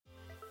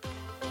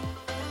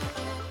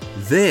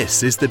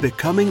This is the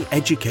Becoming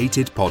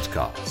Educated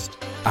podcast.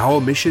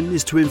 Our mission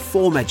is to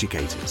inform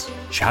educators,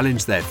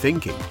 challenge their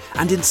thinking,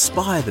 and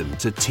inspire them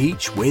to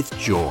teach with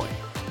joy.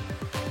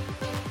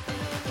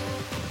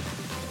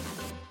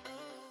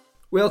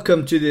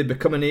 Welcome to the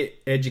Becoming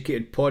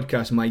Educated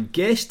podcast. My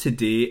guest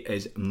today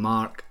is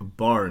Mark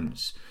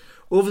Burns.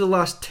 Over the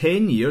last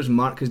 10 years,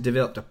 Mark has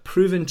developed a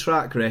proven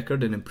track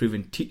record in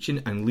improving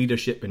teaching and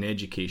leadership in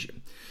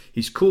education.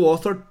 He's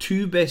co-authored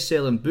 2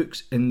 best-selling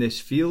books in this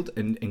field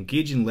in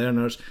engaging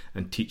learners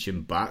and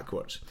teaching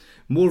backwards.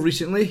 More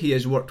recently, he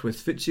has worked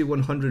with FTSE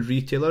 100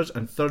 retailers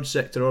and third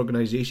sector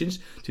organisations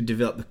to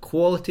develop the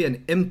quality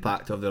and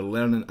impact of their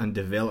learning and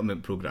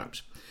development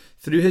programmes.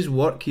 Through his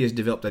work, he has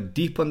developed a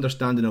deep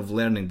understanding of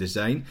learning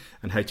design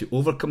and how to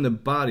overcome the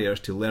barriers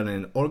to learning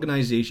in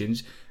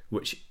organisations,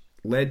 which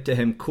led to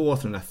him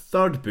co-authoring a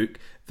third book,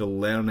 The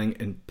Learning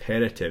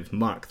Imperative.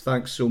 Mark,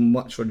 thanks so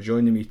much for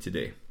joining me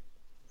today.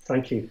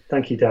 Thank you,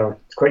 Darren.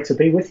 It's great to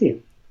be with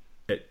you.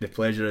 The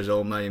pleasure is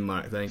all mine,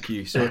 Mark. Thank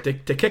you. So to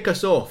kick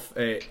us off,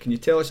 can you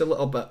tell us a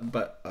little bit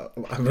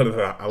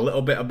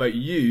about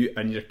you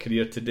and your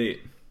career to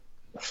date?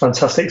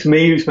 Fantastic. It's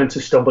me who's meant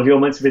to stumble. You're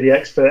meant to be the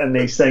expert in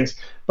these things.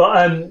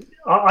 But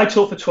I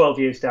taught for 12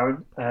 years,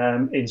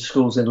 Darren, in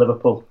schools in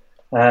Liverpool,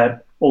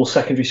 all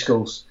secondary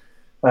schools.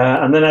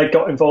 And then I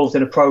got involved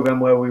in a programme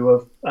where we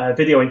were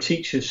videoing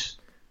teachers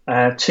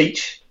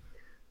teach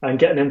and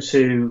getting them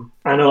to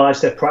analyse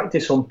their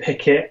practice,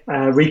 unpick it,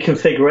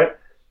 reconfigure it,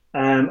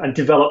 and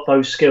develop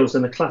those skills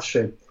in the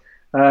classroom.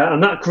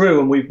 And that grew,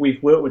 and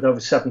we've worked with over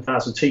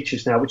 7,000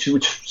 teachers now, which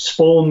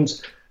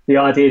spawned the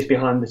ideas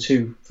behind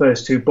the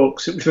first two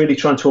books. It was really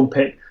trying to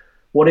unpick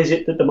what is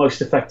it that the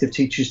most effective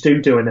teachers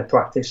do in their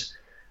practice,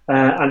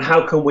 and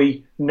how can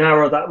we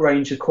narrow that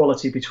range of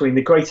quality between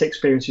the great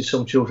experiences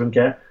some children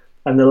get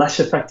and the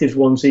less effective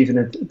ones, even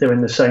if they're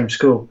in the same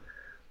school.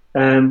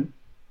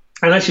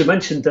 And as you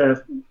mentioned,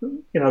 the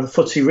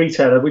FTSE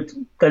retailer, we'd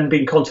then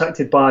been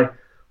contacted by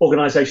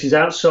organisations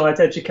outside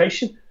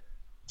education.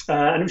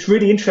 And it was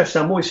really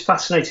interesting. I'm always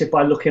fascinated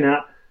by looking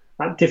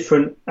at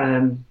different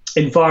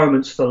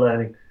environments for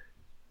learning,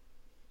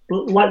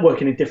 like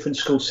working in different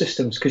school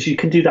systems, because you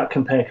can do that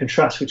compare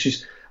contrast, which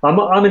is, I'm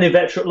an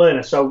inveterate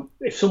learner. So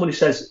if somebody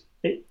says,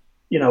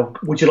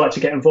 would you like to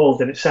get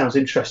involved, and it sounds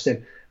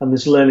interesting and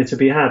there's learning to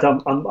be had,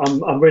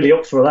 I'm really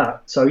up for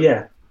that. So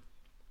yeah.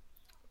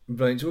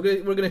 Brilliant. So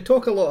we're going to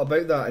talk a lot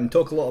about that and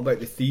talk a lot about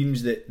the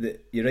themes that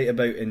you write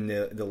about in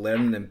the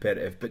Learning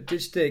Imperative. But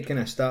just to kind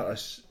of start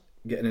us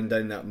getting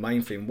down that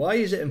mind frame, why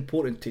is it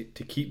important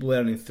to keep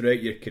learning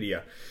throughout your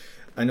career,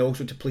 and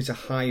also to place a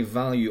high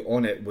value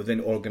on it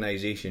within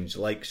organisations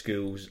like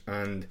schools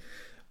and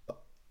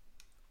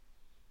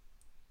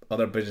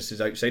other businesses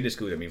outside of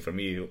schools? I mean, for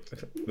me,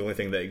 the only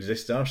thing that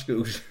exists are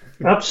schools.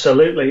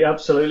 Absolutely. I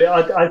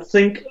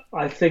think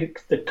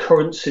the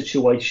current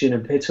situation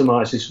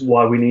epitomises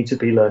why we need to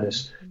be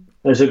learners.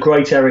 There's a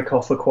great Eric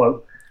Hoffer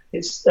quote.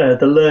 It's the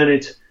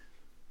learned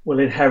will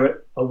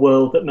inherit a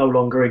world that no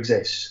longer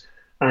exists.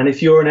 And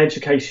if you're in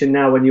education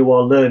now and you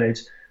are learned,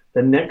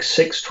 the next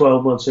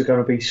 6-12 months are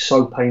going to be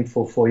so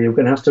painful for you. You're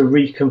going to have to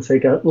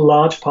reconfigure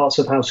large parts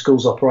of how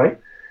schools operate.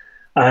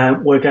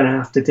 We're going to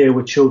have to deal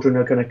with children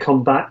who are going to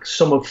come back.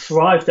 Some have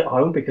thrived at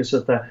home because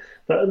of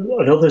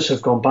and others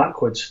have gone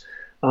backwards.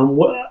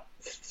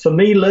 For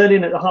me,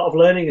 learning, at the heart of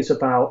learning, it's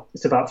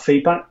about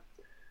feedback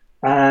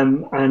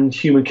and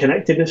human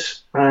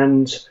connectedness.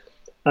 And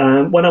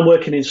when I'm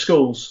working in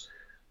schools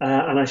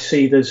and I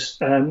see there's,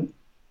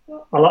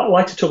 I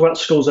like to talk about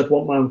schools I'd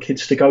want my own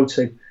kids to go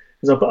to.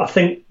 Because I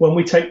think when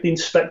we take the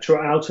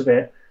inspectorate out of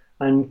it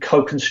and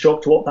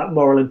co-construct what that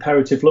moral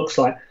imperative looks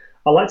like,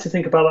 I like to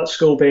think about that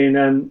school being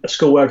a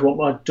school where I'd want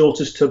my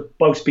daughters to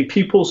both be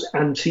pupils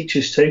and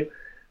teachers too.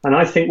 And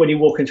I think when you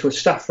walk into a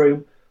staff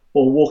room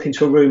or walk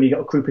into a room, you've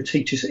got a group of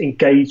teachers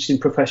engaged in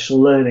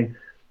professional learning,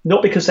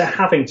 not because they're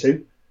having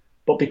to,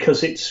 but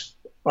because it's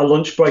a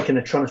lunch break and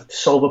they're trying to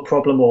solve a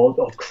problem or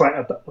create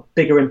a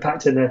bigger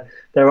impact in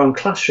their own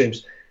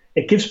classrooms.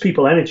 It gives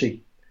people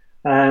energy.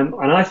 And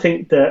I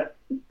think that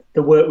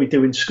the work we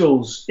do in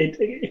schools,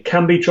 it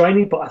can be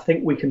draining, but I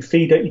think we can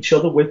feed each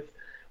other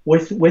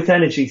with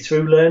energy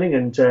through learning,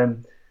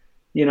 and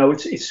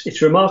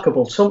it's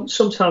remarkable.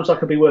 Sometimes I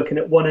could be working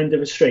at one end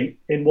of a street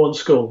in one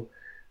school,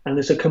 and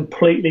there's a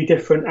completely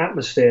different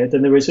atmosphere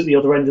than there is at the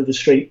other end of the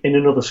street in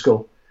another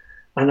school.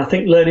 And I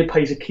think learning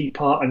plays a key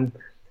part in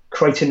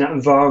creating that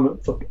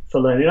environment for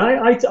learning.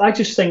 I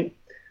just think,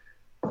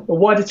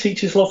 why do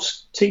teachers love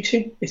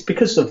teaching? It's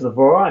because of the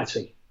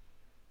variety,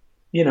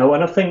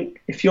 and I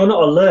think if you're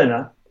not a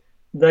learner,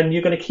 then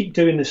you're going to keep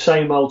doing the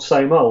same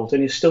old,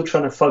 and you're still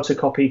trying to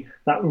photocopy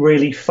that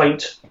really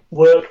faint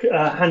work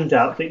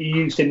handout that you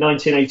used in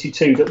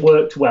 1982 that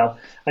worked well,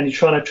 and you're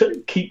trying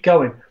to keep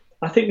going.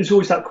 I think there's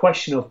always that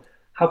question of,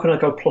 how can I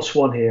go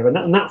 +1 here?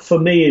 And that for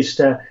me is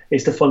the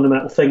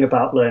fundamental thing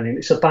about learning.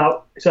 It's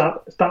about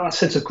that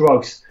sense of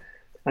growth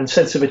and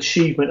sense of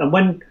achievement. And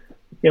when,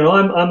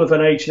 I'm of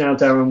an age now,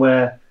 Darren,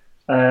 where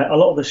a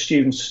lot of the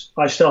students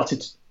I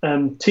started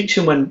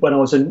teaching when I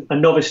was a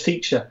novice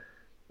teacher.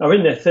 are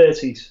in their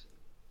 30s.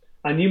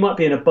 And you might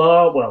be in a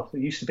bar, well, it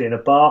used to be in a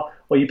bar,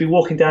 or you'd be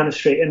walking down the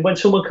street, and when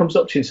someone comes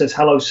up to you and says,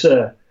 hello,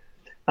 sir,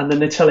 and then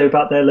they tell you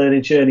about their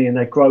learning journey and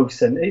their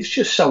growth, and it's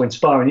just so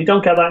inspiring. You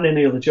don't get that in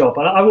any other job.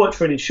 And I worked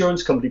for an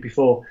insurance company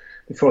before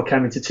I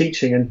came into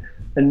teaching,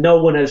 and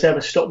no one has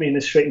ever stopped me in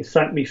the street and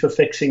thanked me for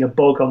fixing a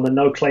bug on the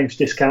no claims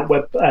discount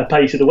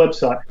page of the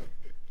website.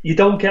 You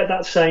don't get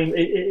that same,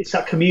 it's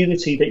that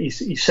community that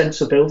you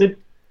sense of building.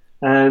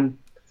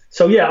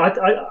 So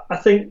yeah, I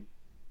think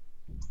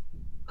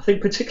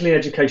particularly in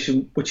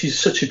education, which is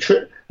such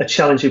a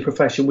challenging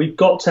profession, we've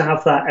got to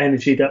have that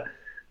energy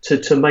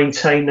to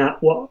maintain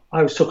that. What I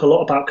always talk a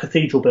lot about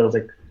cathedral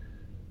building.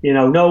 You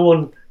know, no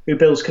one who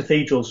builds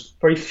cathedrals,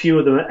 very few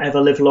of them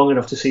ever live long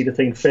enough to see the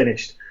thing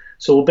finished.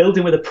 So we're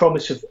building with a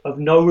promise of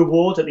no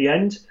reward at the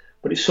end,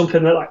 but it's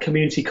something that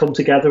community come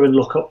together and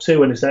look up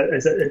to, and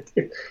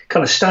it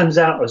kind of stands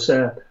out as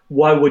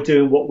why we're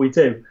doing what we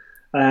do.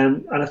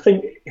 And I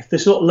think if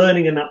there's not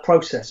learning in that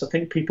process, I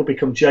think people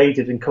become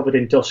jaded and covered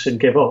in dust and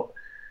give up.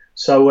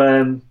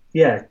 So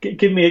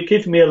give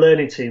me a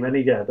learning team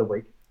any day of the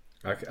week.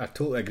 I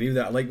totally agree with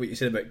that. I like what you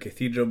said about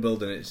cathedral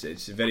building.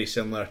 It's very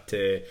similar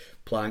to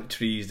plant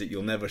trees that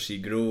you'll never see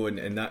grow,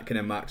 and that kind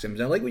of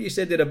maxims. I like what you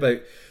said there about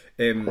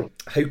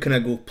how can I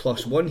go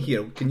 +1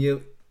 here. Can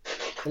you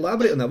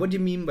elaborate on that? What do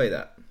you mean by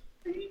that?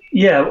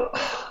 Yeah,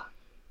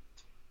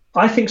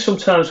 I think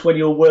sometimes when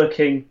you're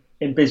working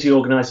in busy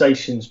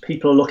organisations,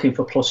 people are looking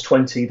for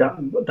 +20,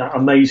 that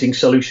amazing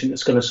solution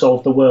that's going to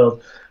solve the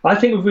world. I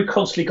think if we've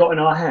constantly got in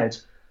our head,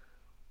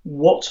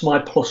 what's my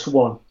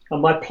 +1?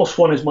 And my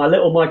 +1 is my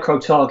little micro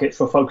target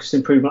for focused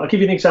improvement. I'll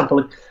give you an example.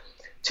 A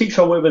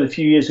teacher I worked with a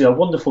few years ago, a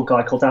wonderful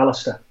guy called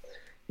Alistair.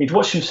 He'd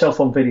watched himself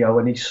on video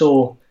and he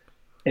saw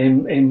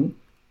him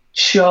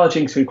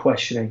charging through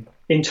questioning,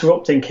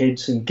 interrupting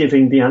kids and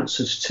giving the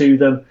answers to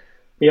them.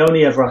 He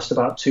only ever asked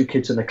about 2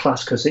 kids in the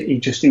class because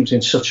he was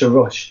in such a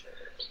rush.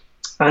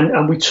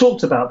 And we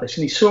talked about this,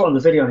 and he saw it on the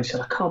video, and he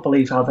said, I can't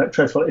believe how that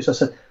dreadful it is. I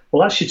said,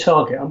 well, that's your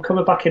target. I'm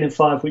coming back in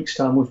 5 weeks'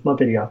 time with my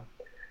video.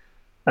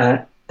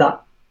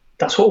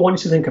 That's what I want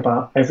you to think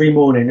about every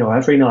morning or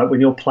every night when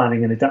you're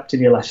planning and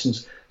adapting your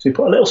lessons. So he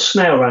put a little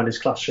snail around his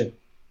classroom,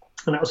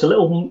 and that was a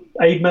little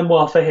aid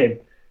memoir for him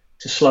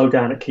to slow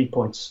down at key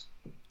points.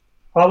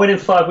 I went in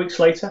 5 weeks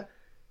later,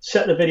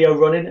 set the video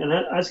running, and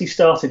as he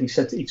started,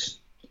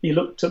 he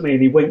looked at me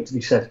and he winked and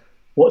he said,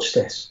 watch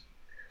this.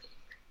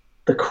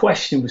 The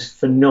question was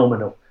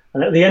phenomenal,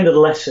 and at the end of the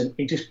lesson,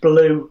 he just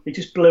blew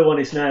on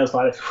his nails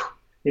like this,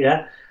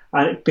 yeah,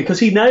 and because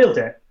he nailed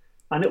it.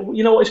 And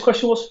you know what his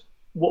question was?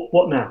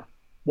 What now?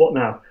 What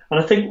now? And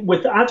I think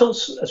with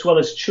adults as well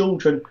as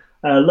children,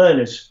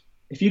 learners,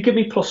 if you give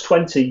me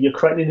 +20, you're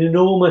creating an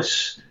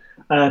enormous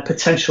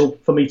potential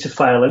for me to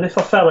fail. And if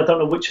I fail, I don't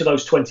know which of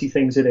those 20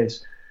 things it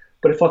is.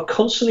 But if I've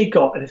constantly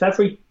got, and if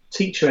every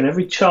teacher and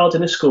every child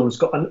in a school has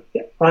got an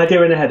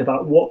idea in their head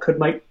about what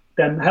could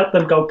help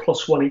them go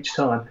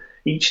 +1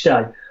 each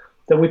day,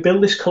 then we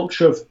build this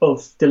culture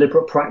of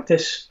deliberate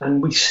practice,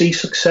 and we see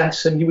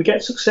success, and we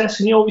get success,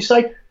 and you always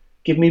say,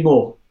 give me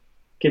more.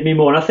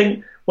 And I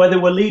think whether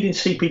we're leading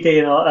CPD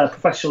in our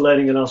professional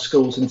learning in our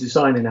schools and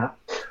designing that,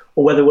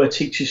 or whether we're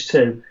teachers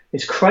too,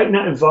 is creating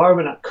that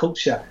environment, that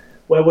culture,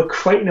 where we're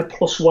creating a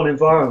 +1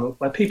 environment,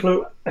 where people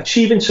are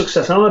achieving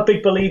success. And I'm a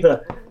big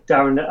believer,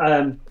 Darren,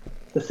 that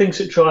the things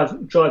that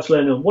drives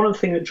learning, one of the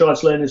things that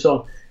drives learners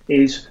on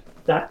is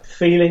that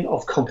feeling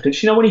of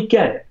competence. You know, when you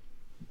get it,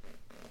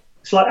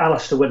 it's like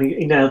Alistair when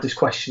he nailed his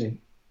questioning.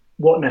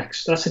 What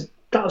next? And I said,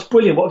 that was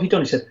brilliant. What have you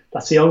done? He said,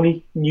 that's the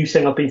only new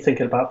thing I've been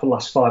thinking about for the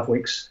last 5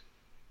 weeks.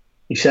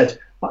 He said,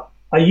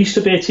 I used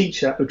to be a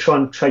teacher who try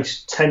and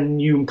trace 10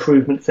 new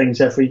improvement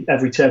things every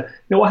term.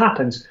 You know what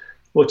happens?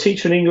 Well, a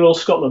teacher in England or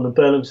Scotland will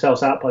burn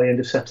themselves out by the end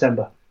of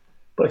September.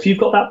 But if you've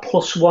got that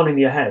 +1 in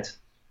your head,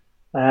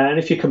 and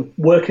if you're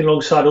working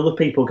alongside other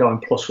people going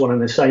 +1 in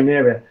the same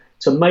area,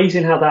 it's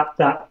amazing how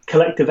that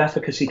collective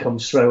efficacy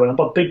comes through. And I'm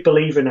a big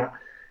believer in that,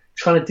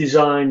 trying to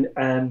design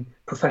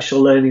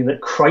professional learning that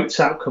creates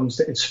outcomes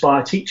that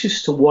inspire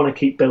teachers to want to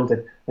keep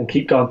building and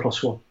keep going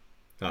 +1.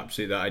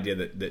 Absolutely, that idea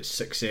that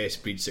success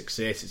breeds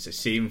success. It's the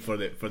same for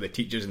the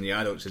teachers and the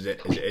adults as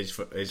it is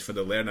for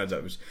the learners.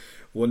 That was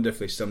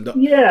wonderfully summed up.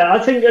 Yeah, I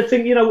think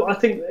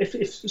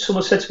if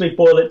someone said to me,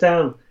 boil it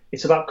down,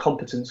 it's about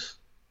competence.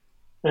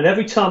 And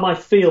every time I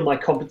feel my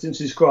competence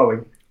is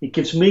growing, it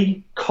gives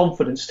me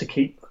confidence to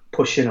keep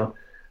pushing on.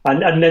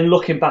 And then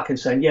looking back and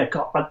saying, yeah,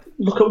 God,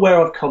 look at where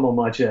I've come on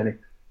my journey.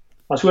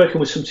 I was working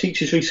with some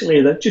teachers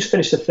recently that just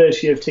finished their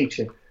first year of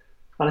teaching.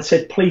 And I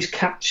said, please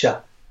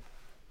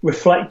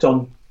reflect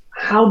on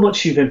how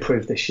much you've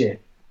improved this year.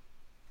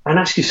 And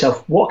ask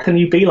yourself, what can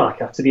you be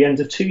like after the end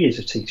of 2 years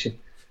of teaching?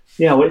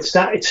 You know, it's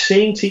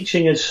seeing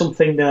teaching as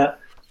something that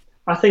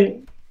I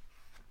think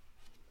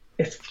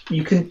if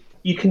you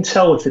can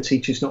tell if the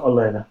teacher's not a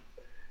learner.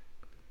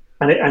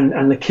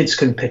 And the kids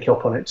can pick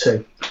up on it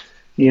too.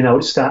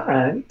 It's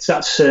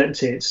that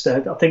certainty.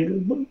 I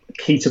think the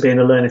key to being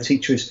a learner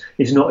teacher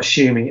is not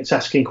assuming. It's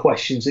asking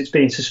questions. It's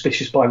being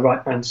suspicious by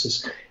right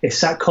answers.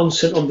 It's that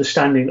constant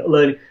understanding that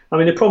learning. I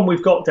mean, the problem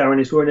we've got, Darren,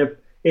 is we're in an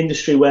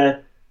industry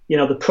where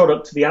the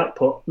product, the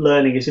output,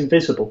 learning is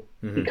invisible.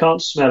 Mm-hmm. You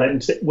can't smell it,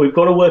 and we've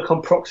got to work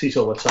on proxies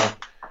all the time,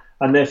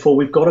 and therefore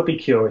we've got to be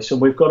curious, and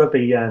we've got to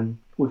be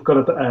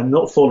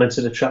not fall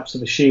into the traps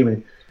of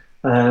assuming.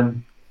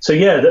 So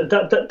yeah,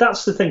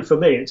 that's the thing for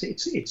me.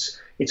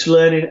 It's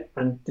learning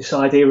and this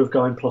idea of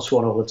going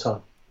 +1 all the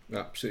time.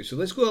 Absolutely. So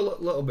let's go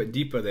a little bit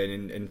deeper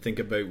then and think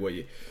about what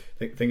you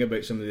think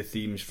about some of the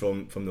themes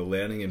from the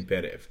learning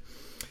imperative.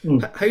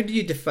 How do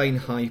you define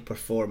high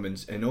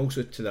performance, and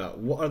also to that,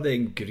 what are the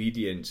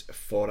ingredients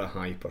for a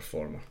high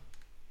performer?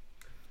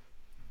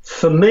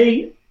 For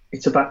me,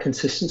 it's about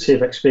consistency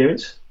of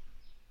experience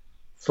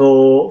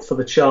for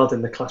the child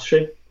in the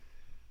classroom.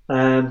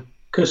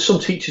 Because some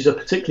teachers are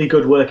particularly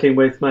good working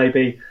with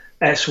maybe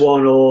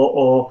S1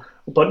 or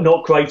but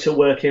not great at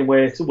working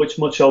with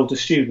much older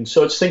students.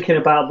 So it's thinking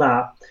about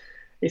that.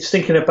 It's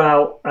thinking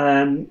about,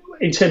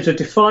 in terms of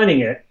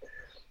defining it,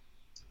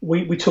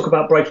 we talk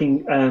about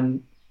breaking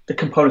the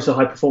components of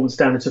high performance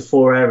down into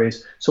 4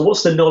 areas. So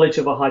what's the knowledge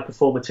of a high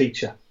performer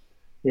teacher?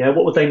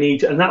 What would they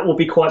need? And that will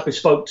be quite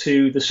bespoke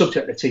to the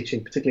subject they're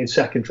teaching, particularly in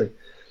secondary.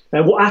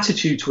 What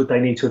attitudes would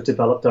they need to have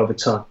developed over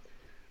time?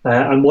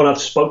 And what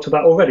I've spoke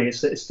about already is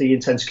that it's the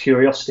intense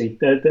curiosity,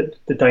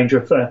 the danger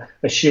of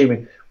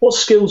assuming. What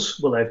skills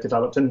will they have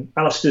developed? And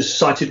Alistair's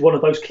cited one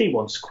of those key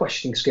ones,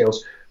 questioning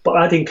skills. But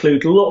I'd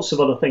include lots of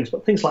other things,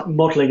 but things like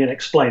modelling and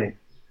explaining.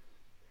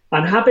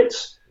 And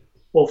habits,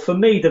 well, for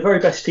me, the very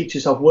best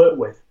teachers I've worked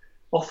with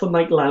often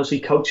make lousy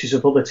coaches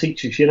of other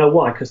teachers. You know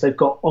why? Because they've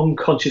got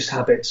unconscious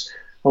habits.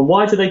 And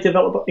why do they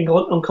develop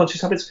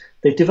unconscious habits?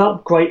 They've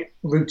developed great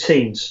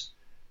routines.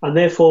 And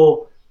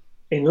therefore,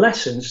 in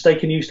lessons, they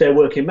can use their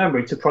working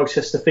memory to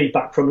process the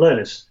feedback from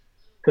learners,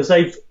 because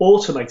they've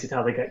automated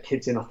how they get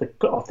kids in off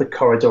the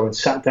corridor and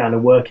sat down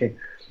and working.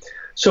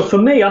 So for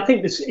me, I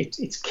think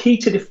it's key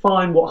to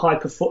define what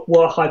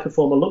a high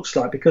performer looks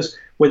like, because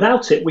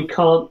without it, we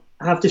can't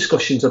have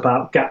discussions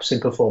about gaps in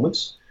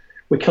performance.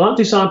 We can't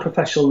design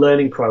professional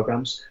learning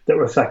programs that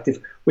are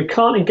effective. We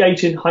can't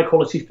engage in high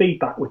quality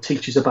feedback with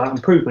teachers about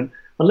improvement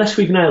unless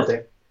we've nailed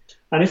it.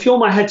 And if you're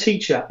my head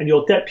teacher and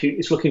your deputy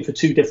is looking for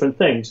 2 different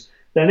things,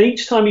 then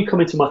each time you come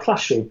into my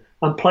classroom,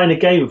 I'm playing a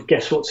game of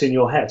guess what's in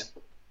your head.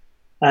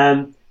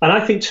 And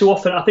I think too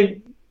often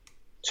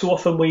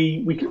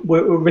we're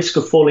at risk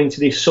of falling into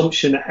the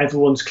assumption that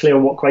everyone's clear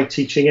on what great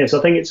teaching is.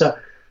 I think it's a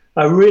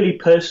really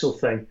personal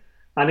thing.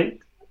 And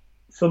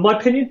from my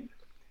opinion,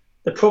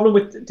 the problem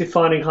with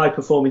defining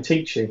high-performing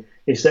teaching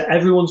is that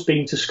everyone's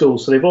been to school,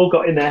 so they've all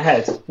got in their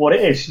head what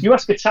it is. You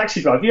ask a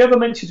taxi driver, you ever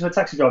mention to a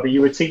taxi driver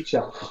you're a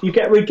teacher, you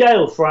get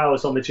regaled for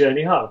hours on the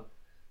journey home.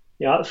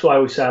 That's why I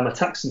always say I'm a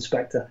tax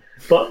inspector.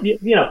 But,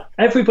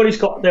 everybody's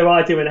got their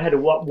idea in their head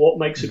of what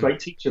makes a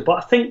great teacher.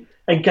 But I think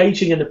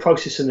engaging in the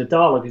process and the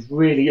dialogue is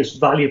really as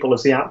valuable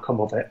as the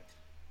outcome of it.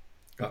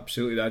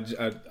 Absolutely.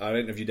 I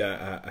interviewed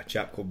a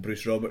chap called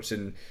Bruce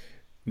Robertson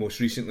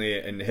most recently,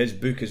 and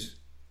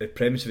the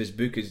premise of his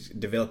book is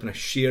developing a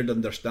shared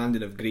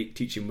understanding of great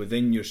teaching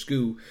within your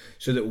school,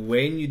 so that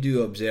when you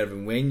do observe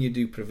and when you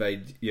do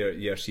provide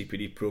your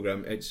CPD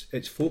programme,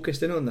 it's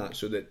focused in on that,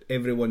 so that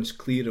everyone's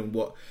clear on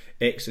what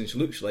excellence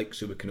looks like,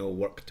 so we can all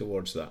work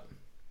towards that.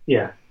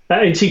 Yeah.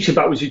 In Teaching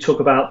Backwards, you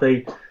talk about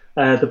the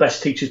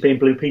best teachers being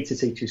Blue Peter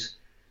teachers,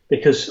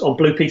 because on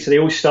Blue Peter they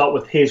always start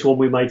with here's one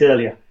we made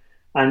earlier.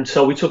 And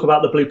so we talk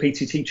about the Blue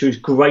Peter teacher who's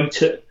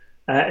great at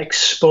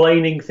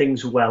explaining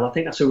things well. I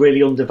think that's a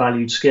really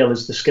undervalued skill,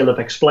 is the skill of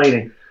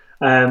explaining.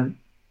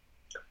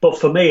 But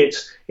for me,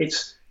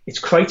 it's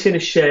creating a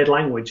shared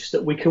language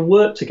that we can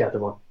work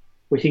together on.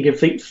 We can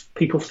give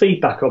people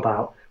feedback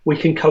about. We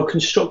can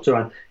co-construct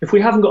around. If we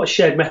haven't got a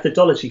shared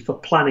methodology for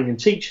planning and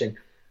teaching,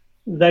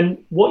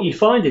 then what you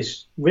find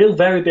is real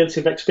variability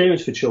of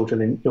experience for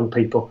children and young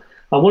people.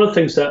 And one of the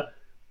things that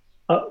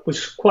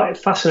was quite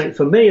fascinating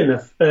for me in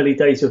the early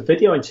days of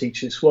videoing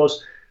teachers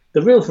was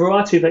the real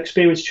variety of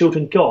experience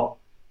children got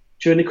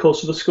during the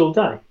course of a school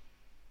day.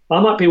 I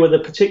might be with a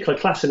particular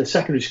class in a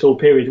secondary school,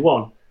 period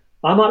 1.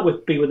 I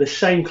might be with the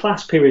same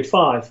class, period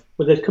 5,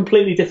 with a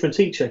completely different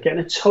teacher, getting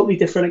a totally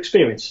different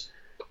experience.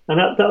 And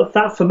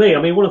that for me,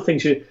 I mean, one of the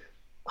things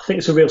I think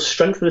is a real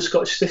strength of the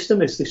Scottish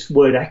system is this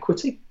word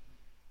equity.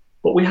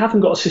 But we haven't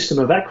got a system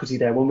of equity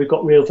there when we've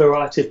got real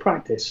variety of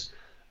practice.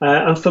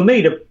 And for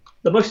me,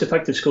 the most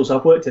effective schools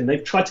I've worked in,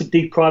 they've tried to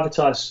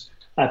deprivatise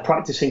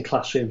practice in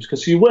classrooms,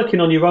 because you're working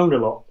on your own a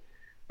lot,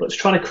 but it's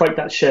trying to create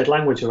that shared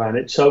language around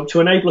it, so to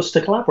enable us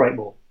to collaborate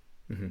more.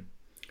 Mm-hmm.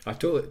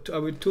 I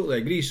would totally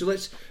agree. So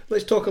let's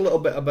talk a little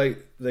bit about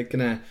the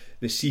kind of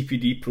the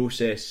CPD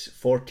process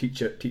for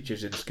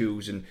teachers in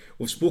schools, and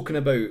we've spoken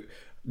about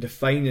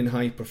defining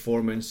high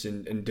performance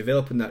and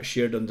developing that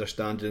shared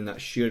understanding and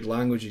that shared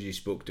language as you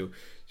spoke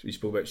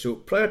about. So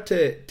prior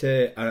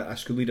to a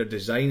school leader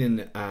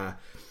designing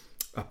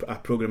a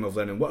program of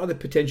learning, what are the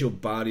potential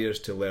barriers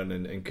to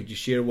learning, and could you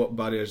share what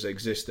barriers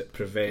exist that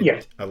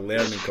prevent a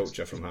learning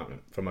culture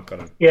from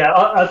occurring? Yeah,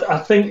 I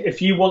think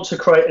if you want to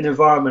create an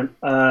environment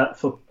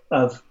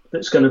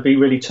that's going to be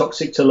really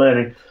toxic to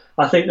learning,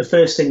 I think the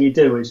first thing you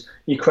do is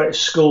you create a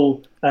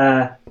school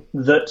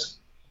that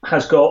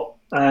has got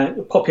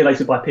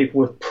populated by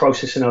people with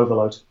processing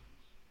overload.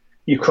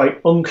 You create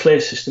unclear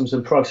systems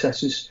and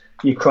processes.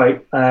 You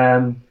create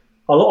a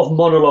lot of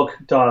monologue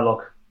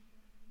dialogue.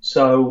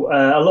 So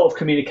a lot of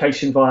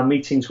communication via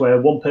meetings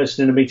where one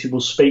person in a meeting will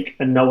speak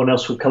and no one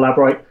else will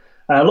collaborate.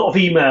 A lot of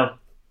email,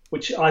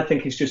 which I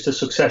think is just a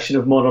succession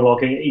of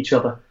monologuing at each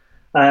other.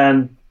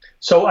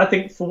 So I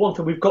think, for one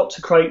thing, we've got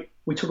to create,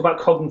 we talk about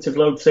cognitive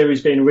load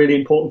theories being a really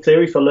important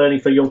theory for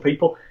learning for young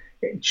people.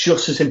 It's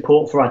just as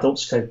important for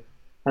adults too.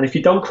 And if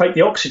you don't create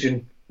the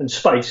oxygen and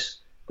space,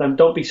 then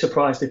don't be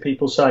surprised if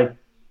people say,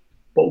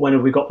 but when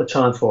have we got the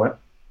time for it?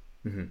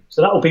 Mm-hmm.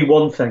 So that will be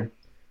one thing.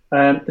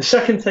 The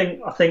second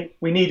thing, I think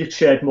we need a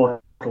shared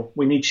model.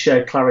 We need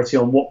shared clarity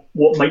on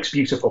what makes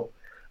beautiful,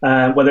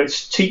 whether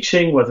it's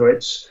teaching, whether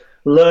it's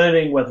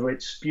learning, whether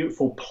it's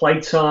beautiful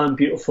playtime,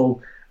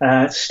 beautiful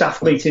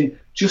staff meeting.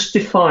 Just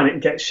define it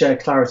and get shared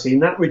clarity,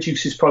 and that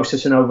reduces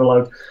process and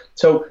overload.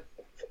 So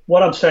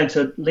what I'm saying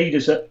to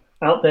leaders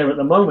out there at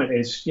the moment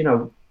is,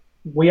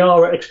 we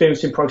are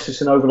experiencing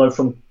process and overload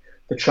from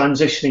the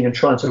transitioning and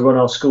trying to run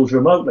our schools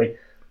remotely.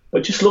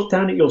 But just look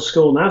down at your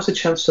school. Now's the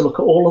chance to look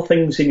at all the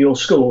things in your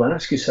school and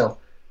ask yourself,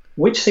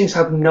 which things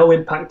have no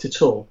impact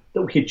at all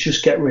that we could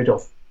just get rid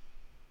of?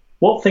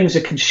 What things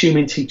are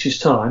consuming teachers'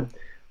 time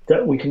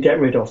that we can get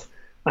rid of?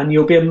 And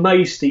you'll be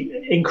amazed the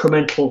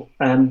incremental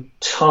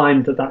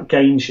time that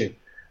gains you.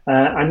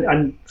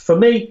 And for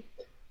me,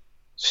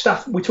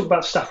 we talk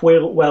about staff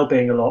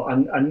well-being a lot,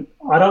 and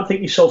I don't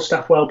think you solve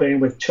staff well-being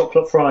with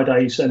chocolate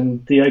Fridays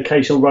and the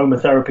occasional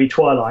aromatherapy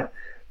twilight.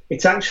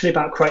 It's actually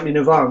about creating an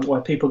environment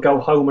where people go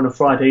home on a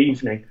Friday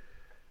evening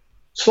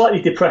slightly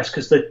depressed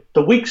because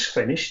the week's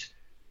finished,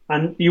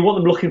 and you want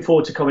them looking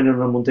forward to coming in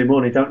on a Monday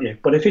morning, don't you?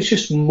 But if it's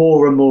just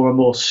more and more and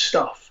more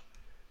stuff.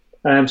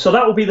 So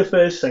that will be the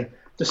first thing.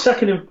 The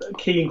second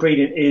key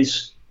ingredient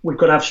is we've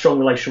got to have strong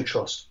relational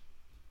trust.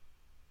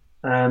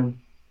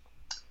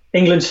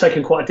 England's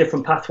taken quite a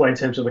different pathway in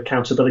terms of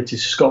accountability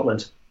to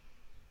Scotland.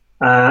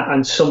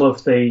 And some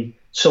of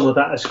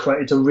that has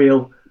created a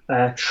real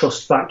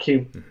trust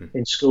vacuum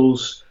in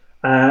schools,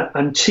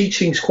 and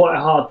teaching's quite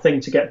a hard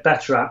thing to get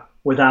better at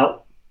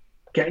without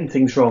getting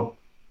things wrong.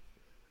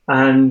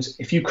 And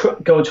if you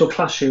go into a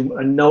classroom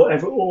and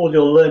all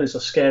your learners are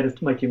scared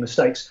of making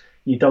mistakes,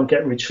 you don't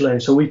get rich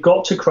learning. So we've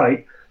got to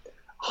create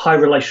high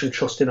relational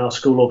trust in our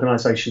school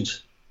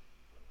organisations,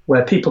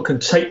 where people can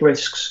take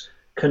risks,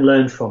 can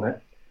learn from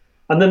it.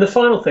 And then the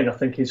final thing I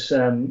think is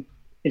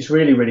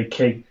really, really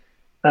key.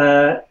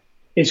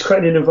 Is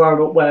creating an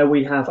environment where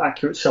we have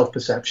accurate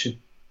self-perception.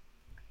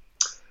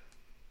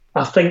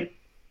 I think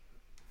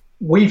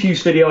we've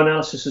used video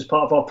analysis as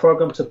part of our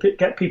program to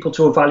get people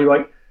to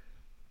evaluate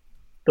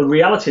the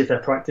reality of their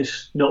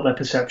practice, not their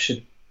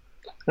perception.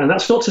 And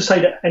that's not to say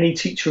that any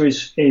teacher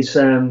is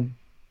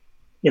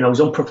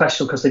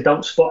unprofessional because they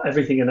don't spot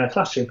everything in their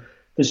classroom.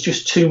 There's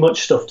just too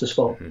much stuff to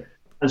spot. Mm-hmm.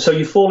 And so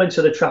you fall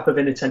into the trap of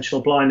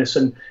inattentional blindness.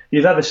 And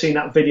you've ever seen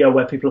that video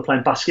where people are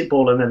playing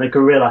basketball and then a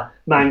gorilla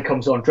man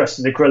comes on dressed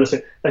in a gorilla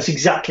suit? That's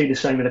exactly the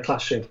same in a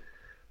classroom.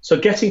 So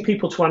getting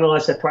people to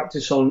analyse their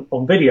practice on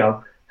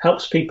video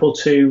helps people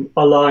to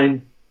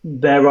align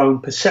their own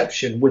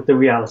perception with the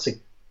reality.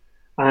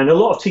 And a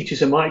lot of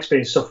teachers, in my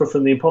experience, suffer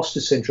from the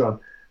imposter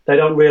syndrome. They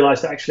don't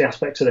realise that actually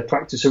aspects of their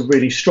practice are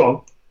really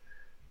strong.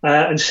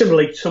 And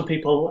similarly, some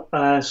people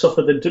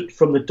suffer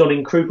from the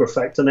Dunning-Kruger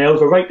effect, and they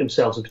overrate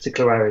themselves in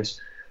particular areas.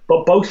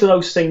 But both of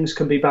those things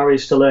can be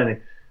barriers to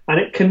learning. And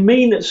it can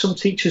mean that some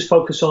teachers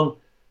focus on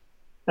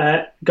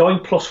going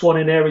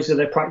 +1 in areas of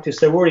their practice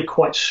they're already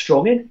quite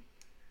strong in,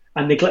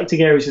 and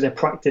neglecting areas of their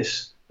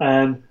practice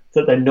that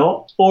they're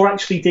not, or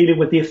actually dealing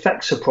with the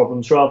effects of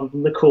problems rather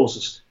than the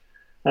causes.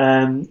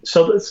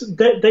 So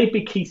they'd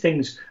be key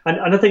things.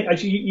 And I think,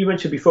 as you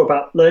mentioned before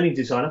about learning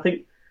design, I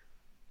think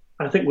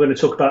we're going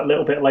to talk about a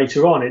little bit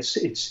later on.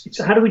 It's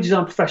how do we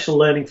design professional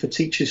learning for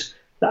teachers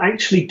that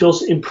actually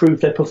does improve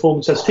their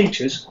performance as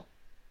teachers,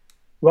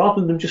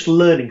 rather than just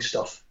learning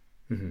stuff,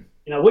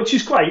 which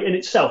is great in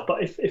itself.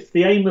 But if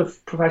the aim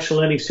of professional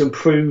learning is to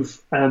improve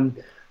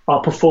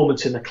our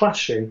performance in the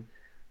classroom,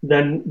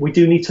 then we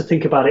do need to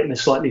think about it in a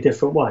slightly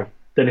different way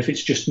than if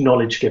it's just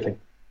knowledge giving.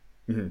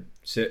 Mm-hmm.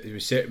 So we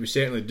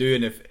certainly do,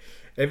 and if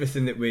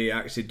everything that we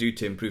actually do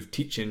to improve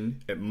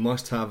teaching, it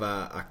must have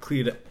a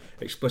clear,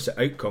 explicit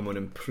outcome on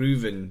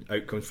improving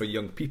outcomes for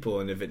young people.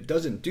 And if it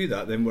doesn't do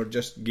that, then we're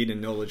just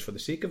gaining knowledge for the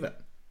sake of it.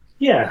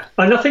 Yeah,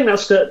 and I think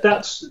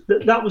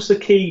that was the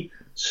key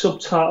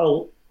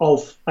subtitle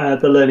of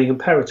the Learning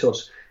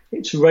Imperators.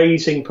 It's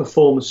raising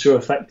performance through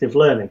effective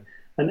learning,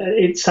 and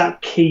it's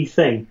that key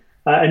thing.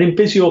 And in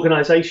busy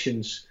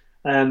organisations,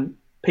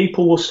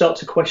 people will start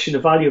to question the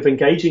value of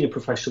engaging in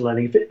professional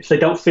learning if they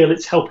don't feel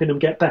it's helping them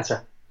get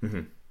better.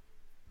 Mm-hmm.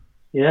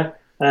 Yeah,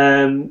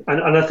 and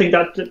I think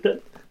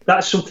that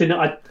that's something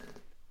that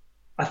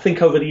I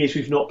think over the years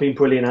we've not been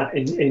brilliant at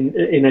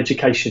in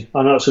education.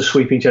 I know it's a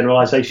sweeping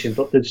generalisation,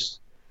 but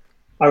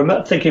I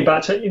remember thinking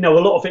back to, a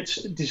lot of it's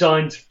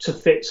designed to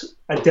fit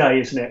a day,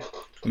 isn't it?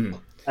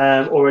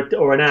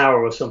 Or an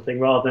hour or something,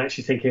 rather than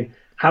actually thinking,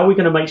 how are we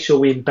going to make sure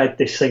we embed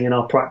this thing in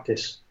our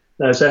practice?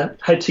 There's a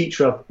head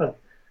teacher, a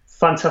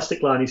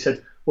fantastic line. He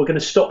said, we're going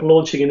to stop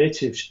launching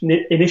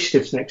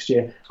initiatives next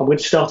year, and we're going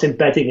to start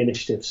embedding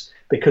initiatives,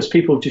 because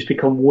people have just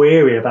become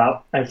weary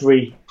about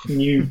every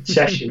new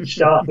session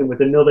starting with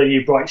another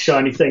new bright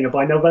shiny thing, and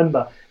by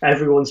November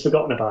everyone's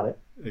forgotten about it.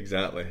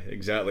 Exactly.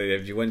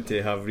 If you want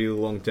to have real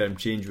long-term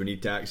change, we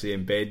need to actually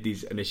embed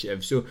these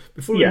initiatives. So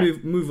before we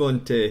move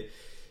on to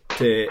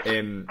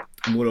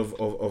more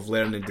of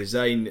learning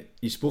design,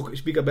 you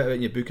speak a bit about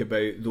in your book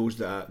about those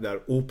that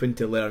are open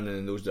to learning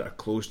and those that are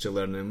close to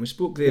learning. And we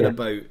spoke there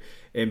about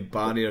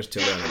barriers to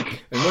learning.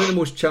 And one of the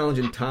most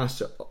challenging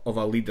tasks of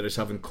a leader is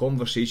having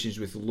conversations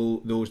with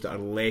those that are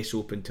less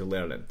open to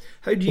learning.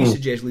 How do you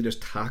suggest leaders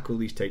tackle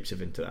these types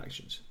of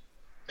interactions?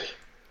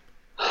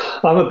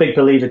 I'm a big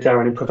believer,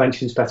 Darren, in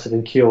prevention is better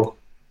than cure.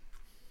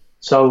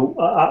 So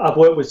I've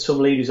worked with some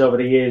leaders over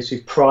the years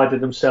who've prided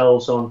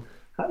themselves on,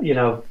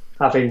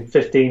 having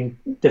 15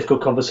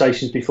 difficult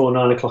conversations before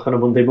 9 o'clock on a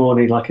Monday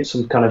morning, like it's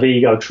some kind of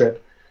ego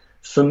trip.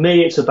 For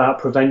me, it's about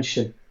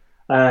prevention.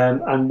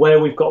 And where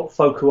we've got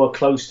folk who are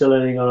close to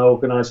learning on our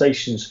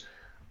organisations,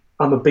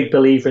 I'm a big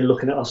believer in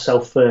looking at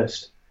ourselves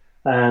first.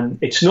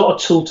 It's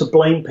not a tool to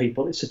blame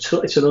people.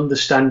 It's an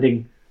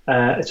understanding.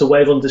 It's a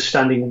way of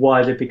understanding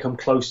why they've become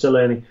close to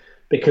learning.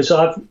 Because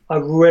I'm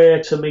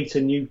rare to meet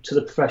a new to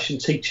the profession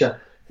teacher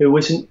who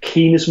isn't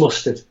keen as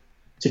mustard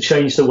to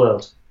change the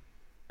world.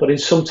 But in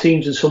some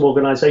teams and some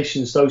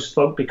organisations, those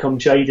folk become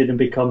jaded and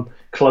become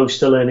close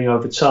to learning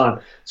over time.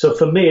 So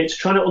for me, it's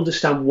trying to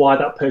understand why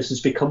that person's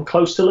become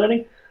close to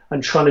learning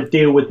and trying to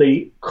deal with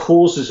the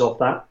causes of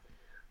that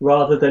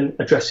rather than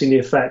addressing the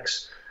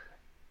effects.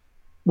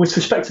 With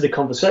respect to the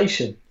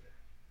conversation,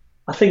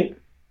 I think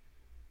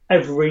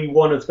every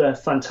one of the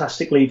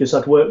fantastic leaders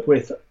I'd worked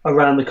with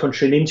around the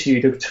country and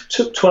interviewed, it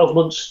took 12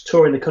 months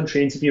touring the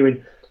country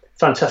interviewing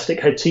fantastic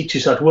head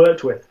teachers I'd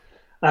worked with.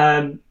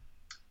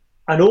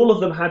 And all of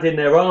them had in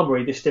their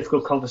armoury this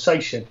difficult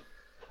conversation.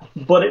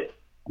 But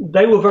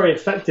they were very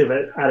effective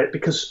at it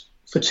because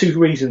for two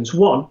reasons.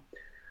 One,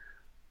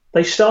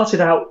 they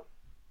started out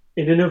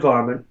in an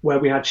environment where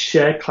we had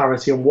shared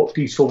clarity on what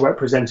beautiful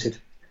represented.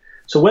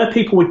 So where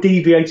people were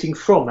deviating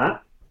from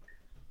that,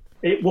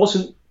 it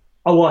wasn't,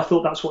 oh, I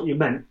thought that's what you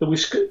meant. There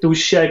was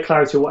shared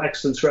clarity on what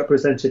excellence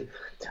represented.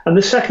 And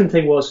the second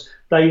thing was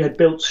they had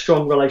built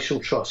strong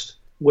relational trust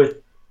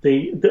with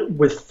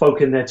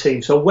folk in their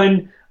team. So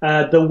when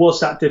there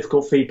was that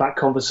difficult feedback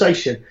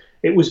conversation,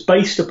 it was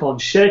based upon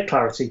shared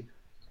clarity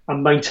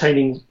and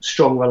maintaining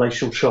strong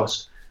relational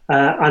trust.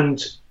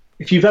 And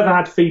if you've ever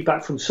had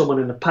feedback from someone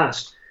in the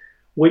past,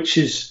 which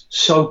is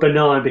so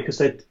benign because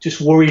they're just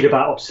worried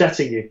about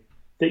upsetting you,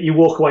 that you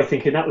walk away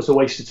thinking that was a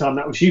waste of time,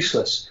 that was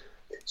useless.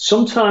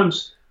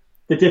 Sometimes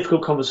the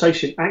difficult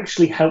conversation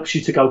actually helps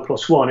you to go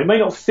 +1. It may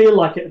not feel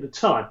like it at the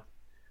time,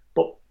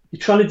 but you're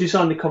trying to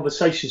design the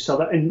conversation so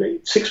that in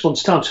 6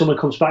 months' time, someone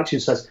comes back to you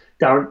and says,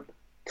 Darren,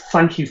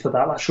 thank you for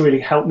that. That's really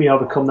helped me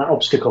overcome that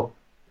obstacle.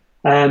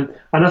 And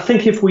I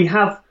think if we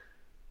have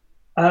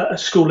a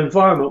school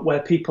environment where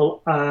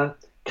people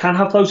can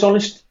have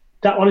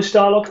that honest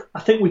dialogue, I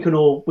think we can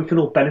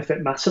all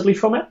benefit massively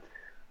from it.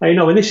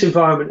 In this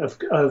environment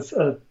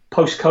of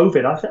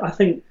post-COVID, I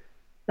think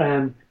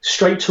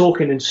straight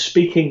talking and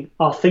speaking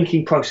our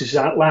thinking processes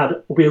out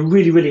loud will be a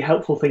really, really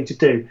helpful thing to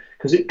do,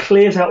 because it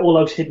clears out all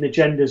those hidden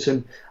agendas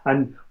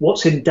and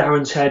what's in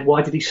Darren's head.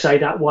 Why did he say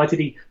that? Why did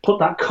he put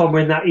that comma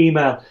in that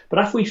email?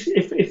 But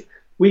if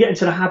we get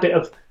into the habit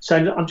of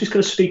saying, I'm just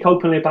going to speak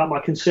openly about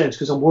my concerns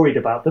because I'm worried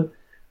about them,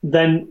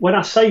 then when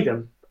I say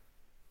them,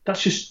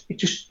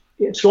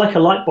 it's like a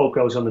light bulb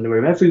goes on in the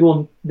room.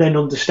 Everyone then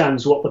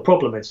understands what the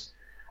problem is.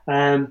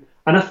 And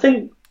I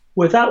think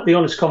without the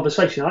honest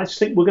conversation, I just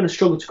think we're going to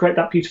struggle to create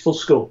that beautiful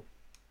school.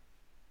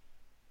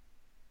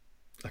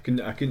 I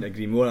couldn't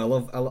agree more. I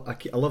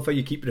love how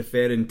you keep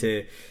referring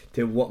to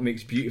what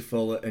makes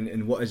beautiful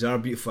and what is our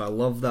beautiful. I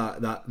love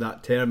that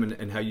term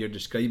and how you're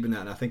describing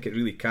that, and I think it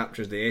really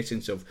captures the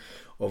essence of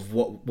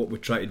what we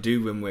try to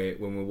do when we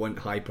want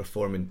high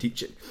performing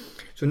teaching.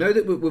 So now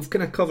that we've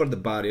kind of covered the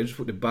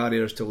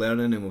barriers to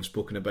learning, and we've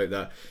spoken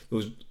about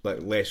those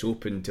like less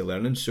open to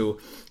learning. So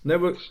now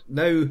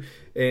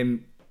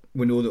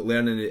we know that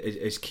learning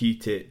is key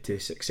to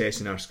success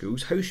in our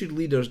schools. How should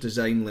leaders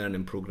design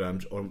learning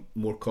programs, or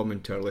more common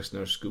to our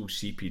listeners, school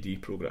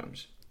CPD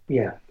programs?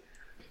 Yeah,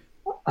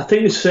 I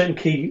think there's certain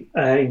key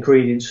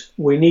ingredients.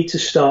 We need to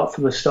start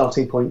from the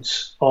starting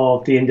points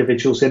of the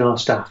individuals in our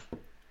staff.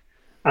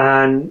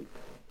 And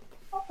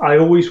I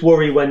always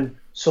worry when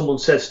someone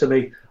says to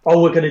me,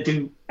 oh, we're going to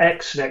do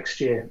X next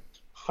year.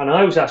 And I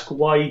always ask,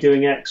 why are you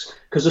doing X?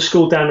 Because the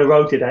school down the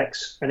road did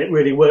X and it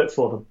really worked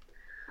for them.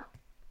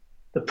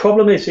 The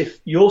problem is, if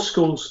your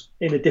school's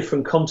in a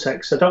different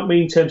context, I don't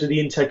mean in terms of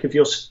the intake of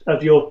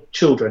your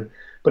children,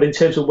 but in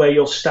terms of where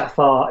your staff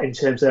are, in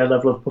terms of their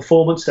level of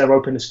performance, their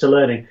openness to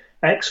learning,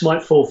 X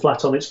might fall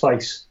flat on its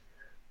face.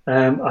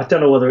 I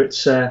don't know whether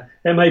it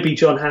may be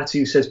John Hattie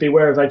who says,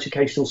 beware of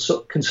educational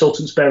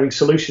consultants bearing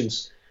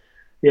solutions.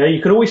 Yeah,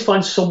 you can always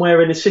find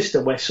somewhere in a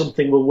system where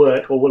something will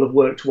work or will have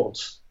worked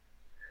once.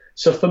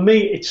 So for me,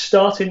 it's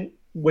starting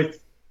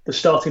with the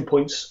starting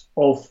points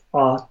of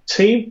our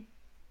team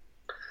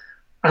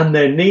and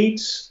their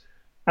needs,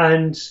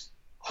 and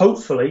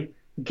hopefully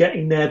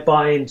getting their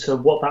buy-in to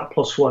what that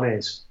 +1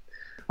 is.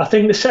 I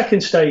think the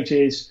second stage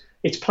is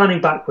it's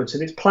planning backwards,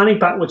 and it's planning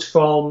backwards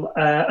from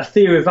a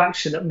theory of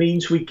action that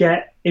means we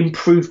get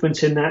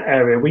improvement in that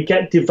area, we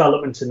get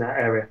development in that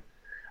area.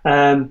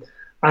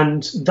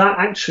 And that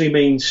actually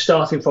means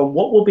starting from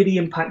what will be the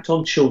impact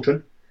on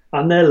children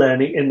and their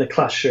learning in the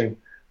classroom.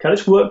 Okay,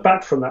 let's work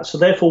back from that. So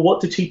therefore, what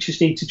do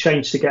teachers need to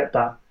change to get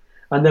that?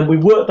 And then we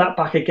work that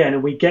back again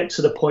and we get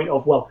to the point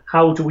of, well,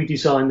 how do we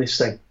design this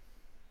thing?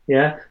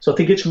 Yeah. So I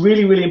think it's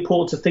really, really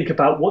important to think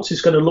about what's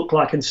this going to look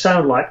like and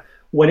sound like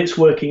when it's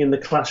working in the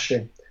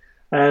classroom.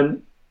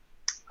 And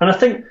I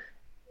think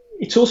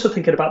it's also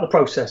thinking about the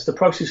process. The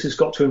process has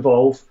got to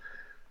involve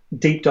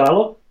deep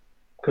dialogue,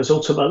 because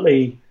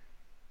ultimately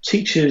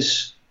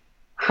teachers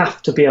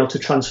have to be able to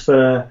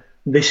transfer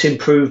this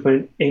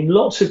improvement in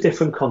lots of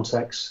different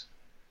contexts.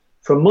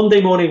 From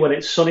Monday morning when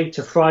it's sunny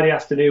to Friday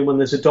afternoon when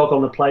there's a dog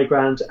on the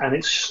playground and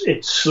it's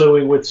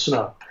slowing with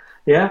snow.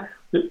 Yeah,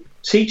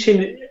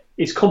 teaching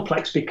is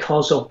complex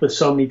because of the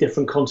so many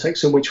different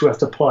contexts in which we have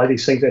to apply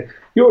these things in.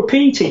 You're a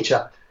PE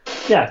teacher.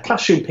 Yeah,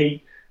 classroom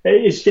PE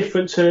is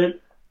different to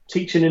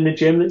teaching in the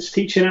gym that's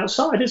teaching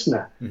outside, isn't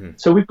it? Mm-hmm.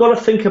 So we've got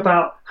to think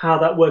about how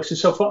that works. And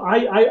so far,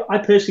 I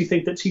personally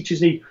think that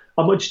teachers need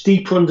a much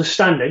deeper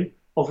understanding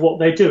of what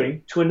they're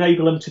doing to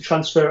enable them to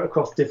transfer it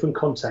across different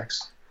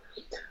contexts.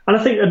 And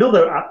I think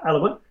another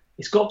element,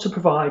 it's got to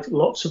provide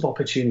lots of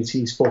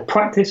opportunities for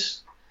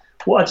practice.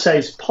 What I'd say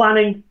is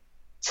planning,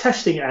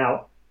 testing it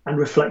out, and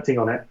reflecting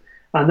on it.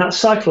 And that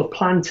cycle of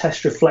plan,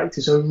 test, reflect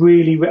is and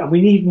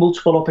we need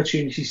multiple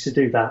opportunities to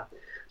do that.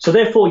 So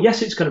therefore,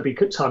 yes, it's going to be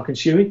time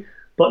consuming,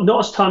 but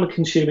not as time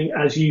consuming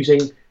as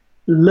using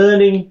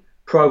learning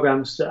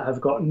programs that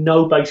have got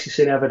no basis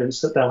in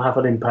evidence that they'll have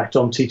an impact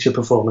on teacher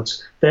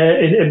performance.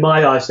 They're, in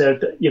my eyes, they're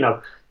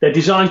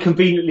designed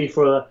conveniently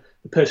for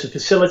the person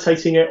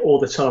facilitating it or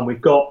the time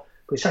we've got,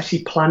 but it's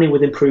actually planning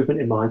with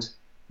improvement in mind.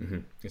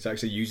 Mm-hmm. It's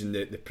actually using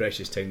the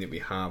precious time that we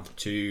have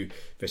to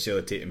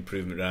facilitate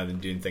improvement rather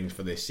than doing things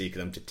for the sake of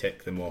them to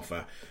tick them off.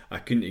 I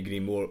couldn't agree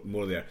more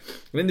there.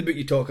 And in the book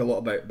you talk a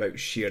lot about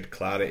shared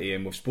clarity,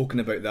 and we've spoken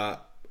about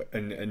that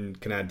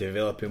and kind of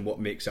developing what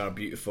makes our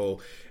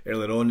beautiful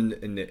earlier on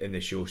in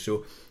the show.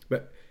 So,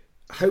 but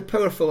how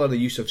powerful are the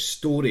use of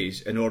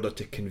stories in order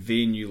to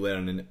convey new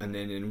learning, and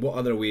then in what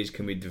other ways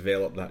can we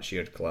develop that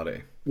shared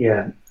clarity?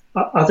 Yeah,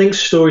 I think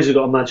stories have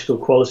got a magical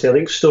quality.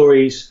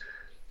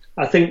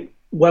 I think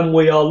when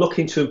we are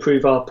looking to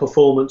improve our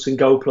performance and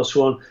go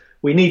 +1,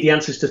 we need the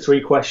answers to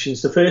 3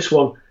 questions. The first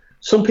one,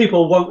 some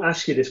people won't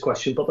ask you this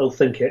question, but they'll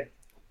think it.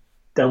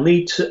 They'll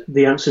need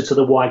the answer to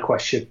the why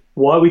question.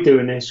 Why are we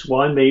doing this?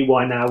 Why me?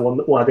 Why now?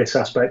 Why this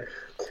aspect?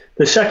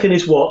 The second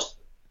is what.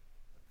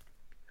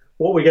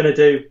 What we're going to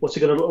do? What's it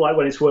going to look like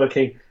when it's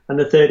working? And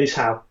the third is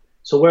how.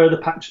 So where are the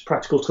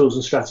practical tools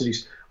and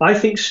strategies? I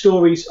think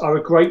stories are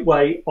a great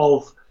way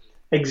of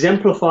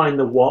exemplifying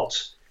the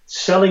what,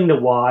 selling the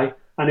why,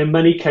 and in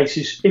many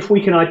cases, if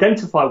we can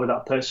identify with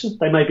that person,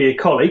 they may be a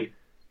colleague,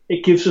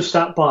 it gives us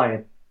that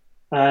buy-in.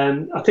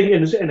 I think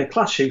in a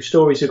classroom,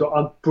 stories have got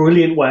a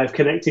brilliant way of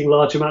connecting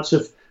large amounts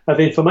of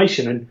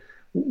information. And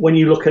when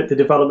you look at the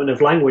development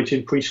of language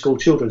in preschool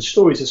children,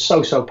 stories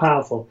are so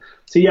powerful.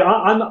 So yeah,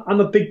 I'm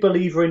a big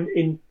believer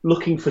in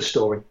looking for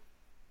story,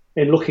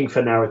 in looking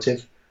for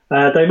narrative.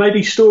 There may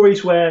be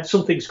stories where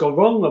something's gone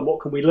wrong and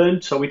what can we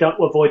learn so we don't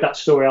avoid that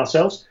story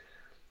ourselves.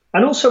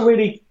 And also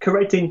really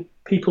correcting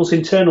people's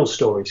internal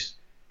stories,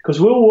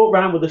 because we'll walk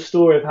around with a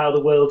story of how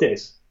the world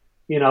is.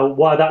 You know,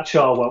 why that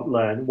child won't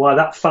learn, why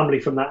that family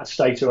from that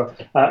estate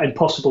are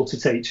impossible to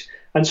teach.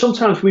 And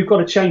sometimes we've got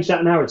to change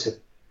that narrative.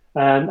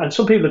 And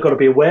some people have got to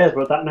be aware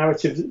that that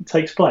narrative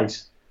takes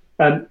place.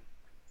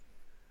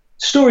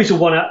 Stories are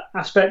one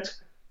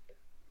aspect.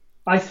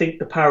 I think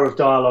the power of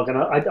dialogue, and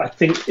I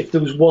think if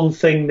there was one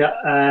thing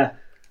that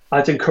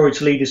I'd encourage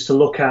leaders to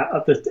look at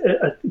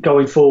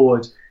going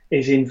forward,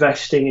 is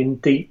investing in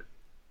deep,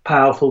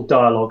 powerful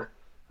dialogue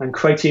and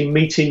creating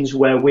meetings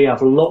where we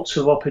have lots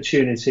of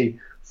opportunity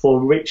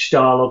for rich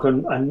dialogue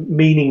and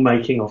meaning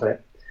making of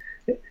it.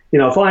 You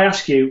know,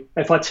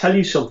 if I tell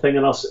you something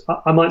and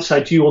I might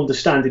say, do you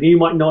understand? And you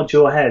might nod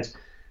your head.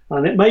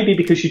 And it may be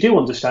because you do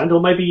understand,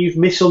 or maybe you've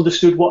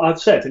misunderstood what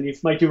I've said and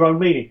you've made your own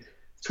meaning.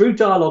 Through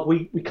dialogue,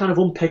 we kind of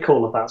unpick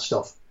all of that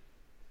stuff.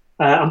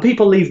 And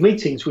people leave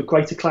meetings with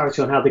greater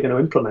clarity on how they're going to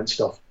implement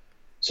stuff.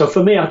 So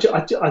for me, I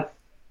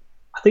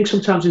think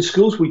sometimes in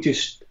schools we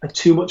just are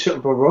too much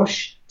of a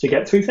rush to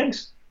get through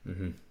things.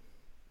 Mm-hmm.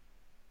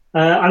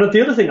 And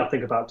the other thing I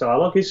think about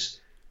dialogue is,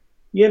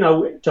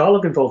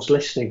 dialogue involves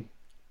listening.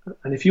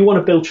 And if you want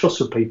to build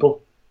trust with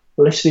people,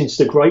 listening is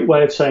the great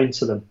way of saying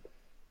to them,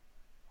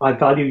 I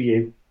value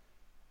you,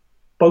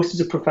 both as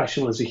a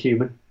professional, as a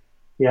human,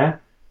 yeah?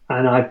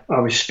 And I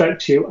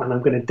respect you, and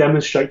I'm going to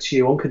demonstrate to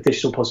you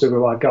unconditional positive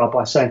regard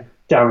by saying,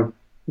 Darren,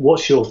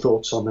 what's your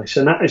thoughts on this?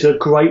 And that is a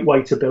great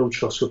way to build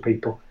trust with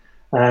people.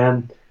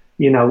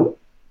 You know,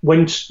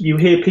 when you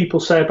hear people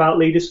say about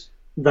leaders,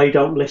 they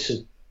don't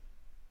listen.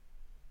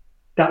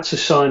 That's a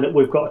sign that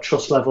we've got a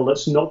trust level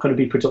that's not going to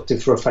be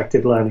productive for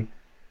effective learning.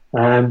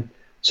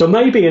 So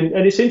maybe, and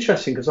it's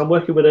interesting because I'm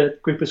working with a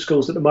group of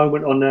schools at the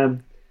moment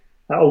on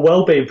a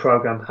wellbeing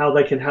program, how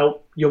they can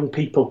help young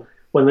people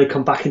when they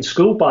come back in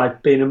school by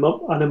being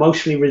an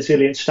emotionally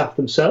resilient staff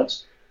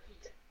themselves.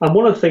 And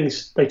one of the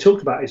things they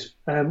talked about is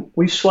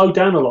we've slowed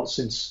down a lot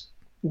since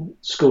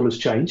school has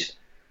changed,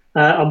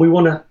 and we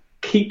want to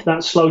keep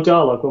that slow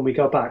dialogue when we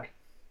go back.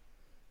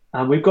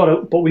 And we've got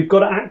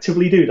to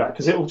actively do that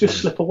because it will just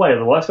slip away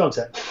otherwise, won't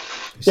it?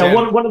 Yeah,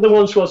 one of the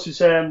ones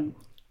was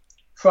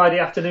Friday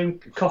afternoon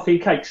coffee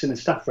and cakes in the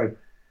staff room,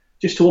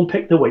 just to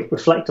unpick the week,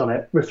 reflect on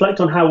it,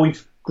 reflect on how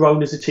we've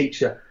grown as a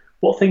teacher,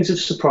 what things have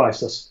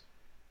surprised us.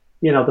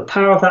 You know, the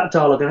power of that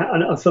dialogue,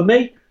 and for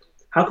me,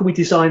 how can we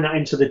design that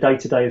into the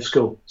day-to-day of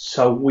school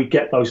so we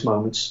get those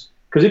moments?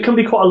 Because it can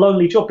be quite a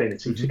lonely job being a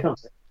teacher,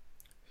 can't it?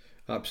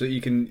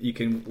 Absolutely, you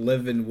can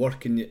live and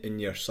work in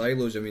your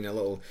silos. I mean, a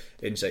little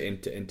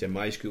insight into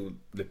my school.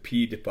 The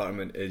PE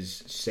department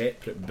is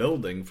separate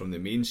building from the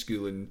main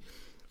school, and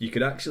you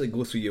could actually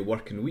go through your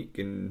working week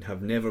and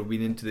have never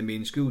been into the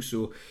main school.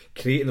 So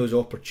creating those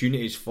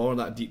opportunities for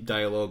that deep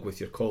dialogue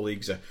with your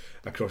colleagues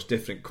across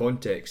different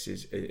contexts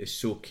is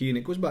so key. And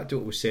it goes back to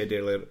what you said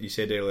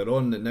earlier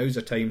on, that now's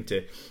the time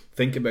to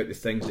think about the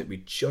things that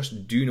we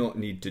just do not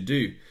need to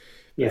do.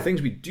 Yeah. The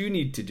things we do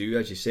need to do,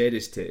 as you said,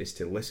 is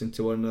to listen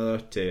to one another,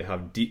 to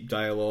have deep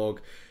dialogue,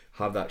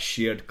 have that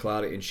shared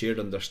clarity and shared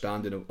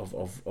understanding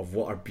of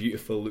what our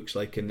beautiful looks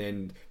like, and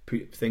then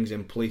put things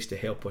in place to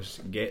help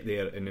us get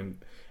there, and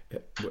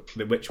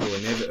which will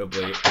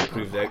inevitably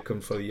improve the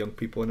outcome for the young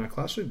people in our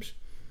classrooms.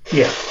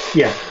 Yeah.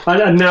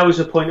 And now is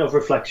a point of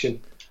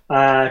reflection,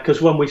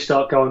 because when we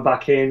start going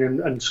back in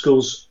and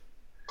schools,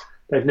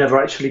 they've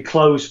never actually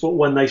closed, but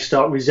when they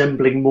start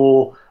resembling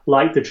more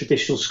like the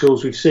traditional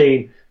schools we've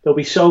seen, there'll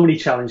be so many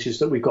challenges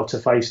that we've got to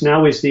face.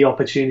 Now is the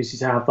opportunity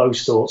to have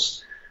those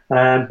thoughts.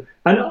 And,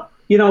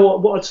 you know,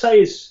 what I'd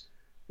say is,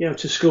 you know,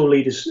 to school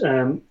leaders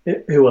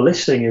who are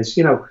listening is,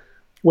 you know,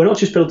 we're not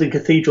just building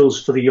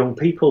cathedrals for the young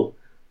people.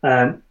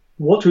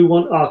 What do we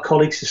want our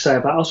colleagues to say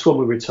about us when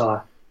we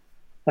retire?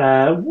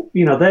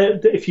 You know,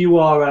 if you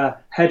are a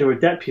head or a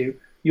deputy,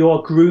 you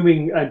are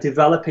grooming and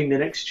developing the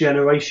next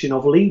generation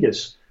of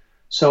leaders.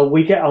 So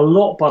we get a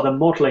lot by the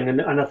modelling,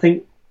 and I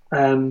think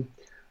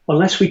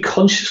unless we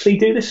consciously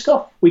do this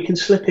stuff, we can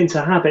slip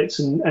into habits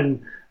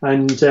and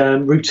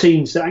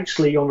routines that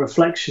actually, on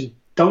reflection,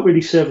 don't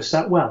really serve us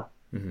that well.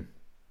 Mm-hmm.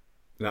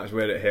 That's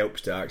where it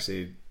helps to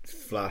actually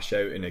flash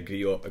out and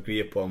agree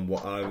upon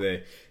what are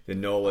the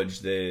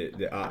knowledge,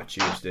 the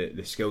attitudes,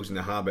 the skills and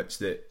the habits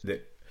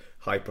that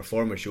high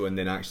performers show, and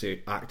then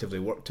actually actively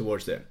work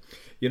towards them.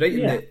 You're right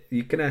in that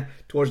you kind of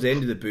towards the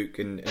end of the book,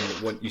 and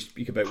you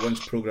speak about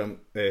once program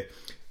the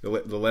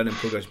learning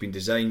program's been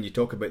designed, you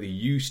talk about the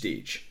U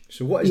stage.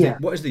 So what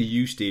is the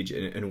U stage,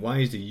 and why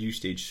is the U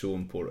stage so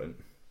important?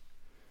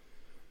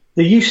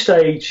 The U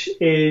stage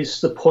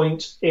is the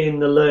point in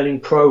the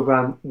learning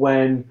program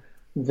when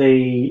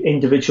the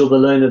individual, the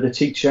learner, the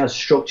teacher has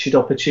structured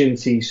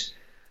opportunities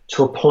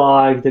to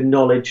apply the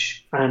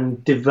knowledge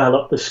and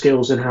develop the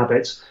skills and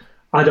habits.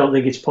 I don't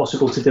think it's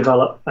possible to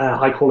develop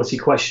high quality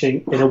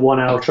questioning in a 1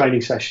 hour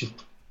training session.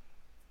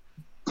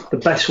 The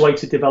best way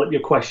to develop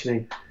your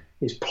questioning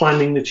is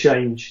planning the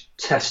change,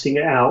 testing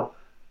it out,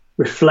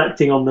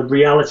 reflecting on the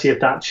reality of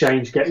that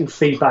change, getting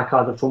feedback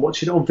either from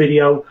watching it on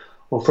video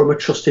or from a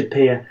trusted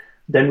peer,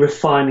 then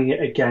refining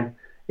it again.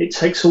 It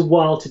takes a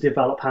while to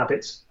develop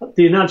habits.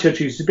 The analogy I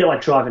choose is a bit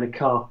like driving a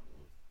car.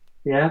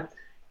 Yeah.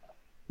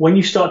 When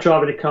you start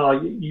driving a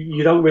car,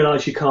 you don't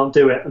realise you can't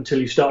do it until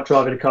you start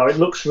driving a car. It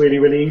looks really,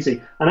 really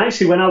easy. And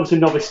actually, when I was a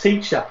novice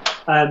teacher,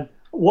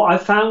 what I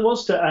found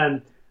was that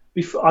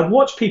I'd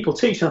watch people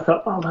teach and I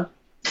thought, oh, that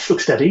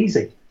looks dead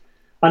easy.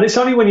 And it's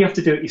only when you have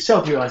to do it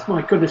yourself you realise,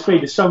 my goodness me,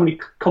 there's so many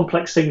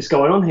complex things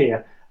going on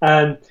here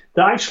that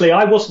actually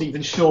I wasn't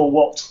even sure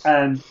what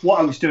I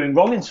was doing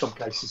wrong in some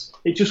cases.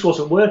 It just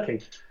wasn't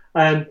working.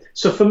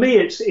 So for me,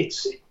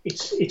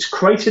 it's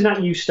creating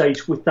that U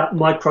stage with that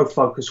micro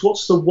focus.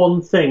 What's the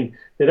one thing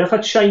that if I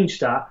change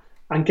that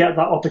and get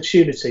that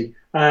opportunity,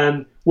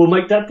 will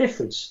make that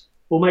difference?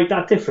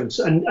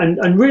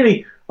 And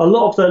really, a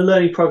lot of the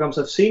learning programs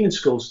I've seen in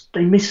schools,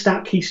 they miss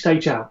that key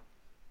stage out.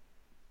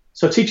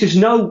 So teachers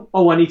know,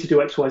 I need to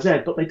do X, Y,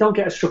 Z, but they don't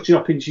get a structured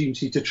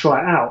opportunity to try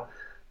it out.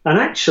 And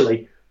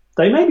actually,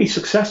 they may be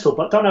successful,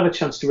 but don't have a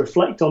chance to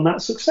reflect on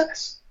that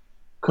success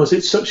because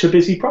it's such a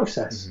busy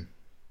process. Mm-hmm.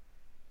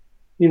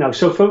 You know,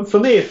 so for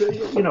me, if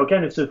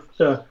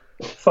the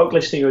folk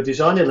listening who are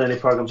designing learning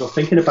programs or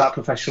thinking about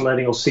professional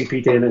learning or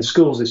CPD in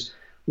schools, is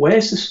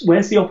where's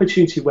the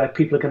opportunity where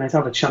people are going to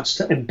have a chance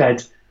to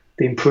embed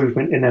the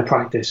improvement in their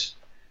practice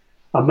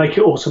and make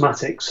it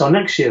automatic. So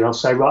next year they'll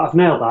say, right, I've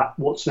nailed that.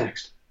 What's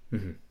next?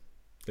 Mm-hmm.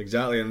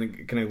 Exactly,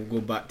 and can I go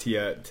back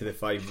to the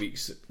 5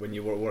 weeks when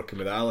you were working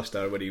with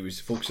Alistair, where he was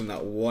focusing on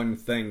that one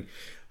thing,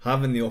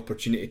 having the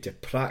opportunity to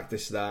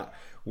practice that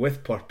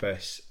with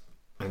purpose,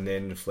 and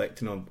then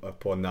reflecting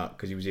upon that,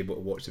 because he was able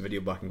to watch the video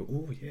back and go,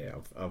 oh yeah,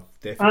 I've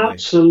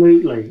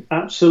definitely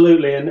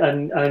absolutely,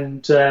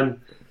 and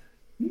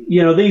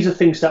these are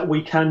things that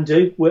we can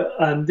do.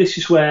 This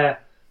is where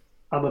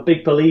I'm a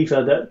big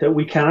believer that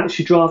we can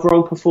actually drive our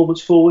own performance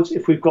forward.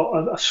 If we've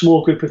got a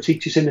small group of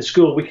teachers in the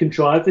school, we can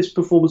drive this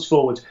performance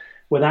forward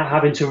without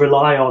having to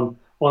rely on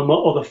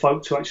other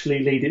folk to actually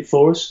lead it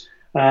for us.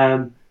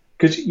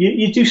 Because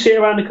you do see it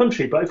around the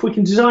country, but if we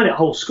can design it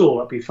whole school,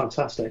 that'd be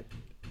fantastic.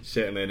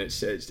 Certainly, and it's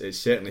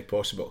certainly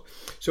possible.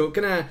 So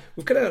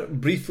we've kind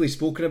of briefly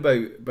spoken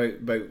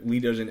about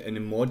leaders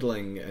and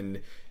modelling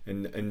and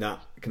that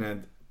kind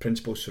of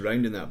principles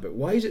surrounding that, but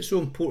why is it so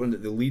important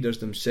that the leaders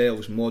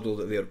themselves model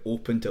that they're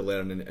open to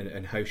learning,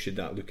 and how should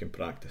that look in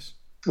practice?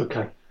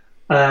 Okay.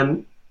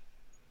 I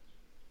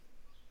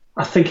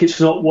think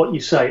it's not what you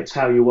say, it's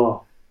how you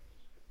are.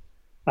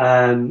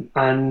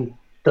 And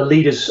the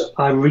leaders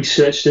I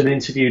researched and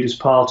interviewed as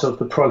part of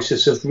the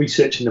process of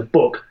researching the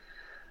book,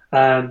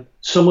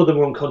 some of them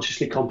were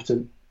unconsciously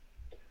competent.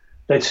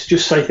 They'd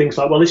just say things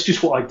like, well, it's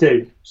just what I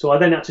do. So I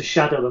then had to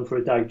shadow them for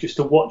a day just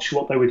to watch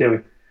what they were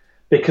doing,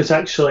 because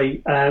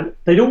actually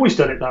they'd always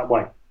done it that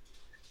way.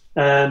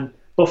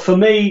 But for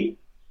me,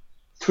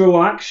 through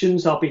our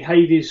actions, our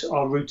behaviours,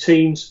 our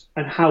routines,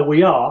 and how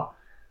we are,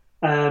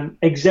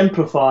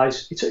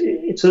 exemplifies.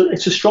 It's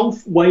a strong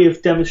way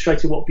of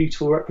demonstrating what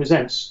beautiful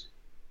represents.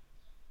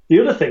 The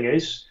other thing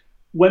is,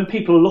 when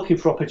people are looking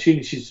for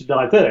opportunities to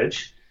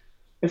diverge,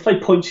 if they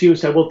point to you and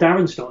say, well,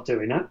 Darren's not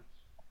doing that,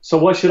 so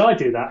why should I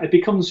do that?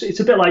 It's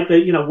a bit like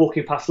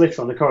walking past lift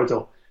on the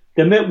corridor.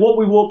 What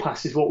we walk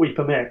past is what we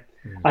permit.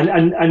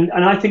 And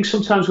I think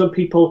sometimes when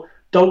people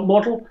don't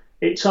model,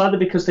 it's either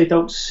because they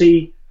don't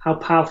see how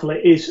powerful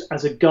it is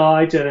as a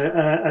guide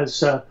and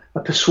as a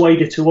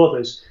persuader to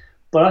others.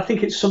 But I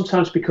think it's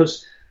sometimes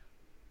because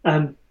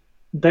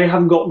they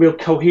haven't got real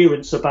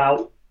coherence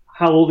about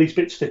how all these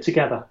bits fit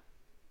together.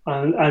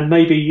 And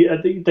maybe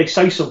they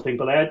say something,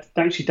 but they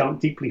actually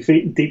don't deeply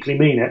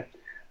mean it.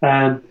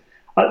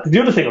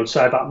 The other thing I would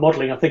say about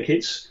modelling, I think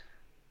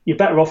you're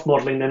better off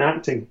modelling than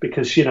acting,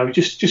 because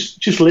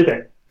just live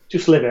it.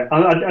 Just live it.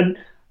 And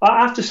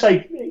I have to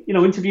say,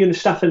 interviewing the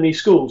staff in these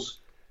schools,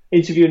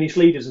 interviewing these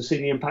leaders and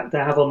seeing the impact they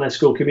have on their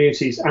school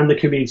communities and the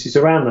communities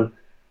around them,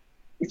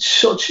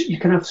 you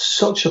can have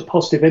such a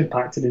positive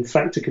impact and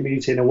infect a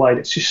community in a way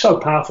that's just so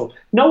powerful.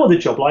 No other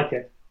job like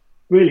it.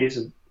 Really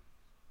isn't.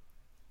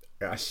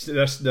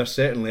 There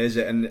certainly is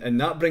it,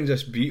 and that brings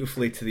us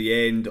beautifully to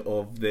the end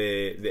of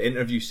the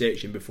interview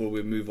section before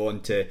we move on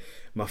to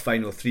my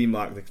final three,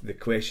 Mark, the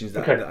questions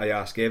that I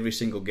ask every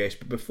single guest.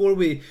 But before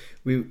we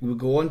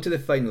go on to the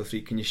final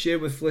three, can you share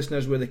with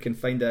listeners where they can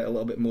find out a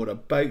little bit more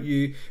about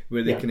you,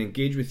 where they can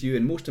engage with you,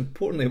 and most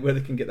importantly, where they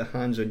can get their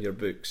hands on your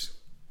books?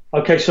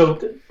 Okay, so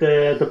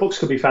the books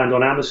can be found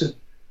on Amazon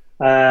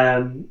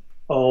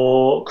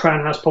or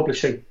Crown House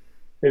Publishing,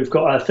 who've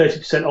got a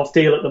 30% off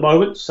deal at the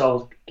moment, so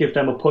I'll give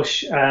them a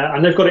push.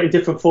 And they've got it in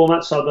different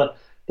formats, so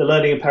the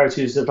Learning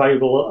Imperative is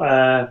available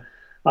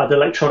either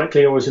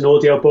electronically or as an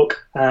audio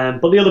book,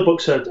 but the other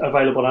books are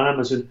available on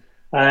Amazon.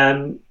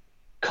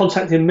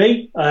 Contacting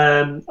me,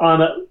 I'm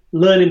at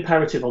Learn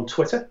Imperative on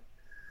Twitter.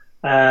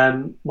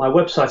 My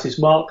website is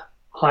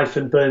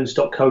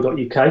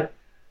mark-burns.co.uk,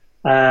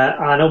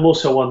 and I'm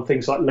also on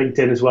things like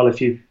LinkedIn as well,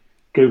 if you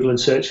Google and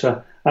search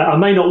for. I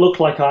may not look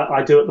like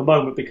I do at the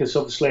moment, because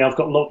obviously I've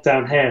got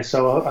lockdown hair,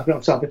 so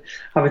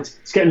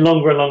it's getting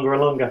longer and longer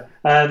and longer.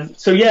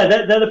 So yeah,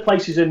 they're the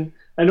places, and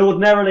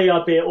ordinarily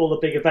I'd be at all the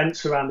big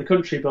events around the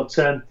country, but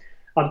I'm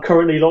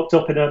currently locked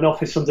up in an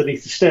office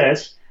underneath the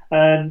stairs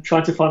and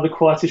trying to find the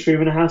quietest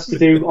room in the house to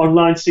do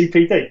online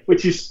CPD,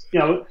 which is,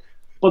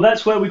 but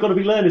that's where we've got to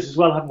be learners as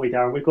well, haven't we,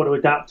 Darren? We've got to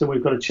adapt and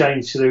we've got to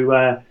change to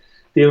the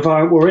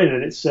environment we're in,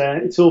 and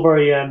it's all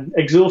very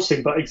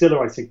exhausting but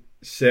exhilarating.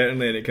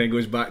 Certainly, and it kind of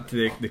goes back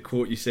to the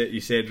quote you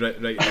said right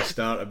at the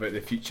start about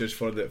the futures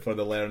for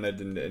the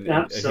learned, and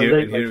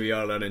here we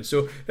are learning.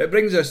 So it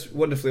brings us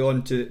wonderfully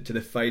on to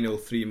the final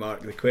three,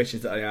 Mark, the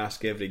questions that I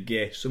ask every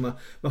guest. So my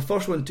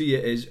first one to you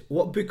is,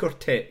 what book or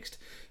text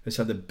has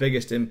had the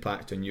biggest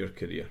impact on your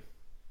career?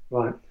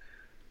 Right.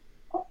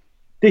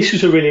 This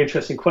was a really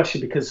interesting question,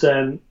 because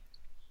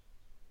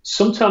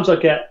sometimes I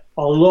get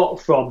a lot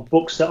from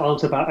books that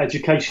aren't about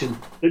education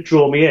that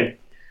draw me in.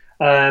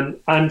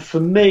 And for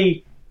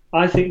me,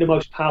 I think the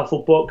most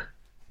powerful books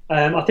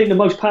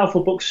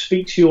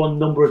speak to you on a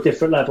number of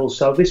different levels.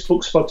 So this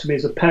book spoke to me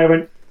as a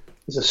parent,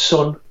 as a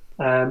son,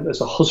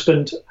 as a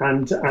husband,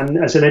 and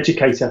as an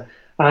educator.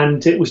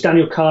 And it was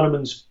Daniel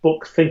Kahneman's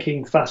book,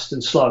 Thinking Fast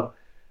and Slow.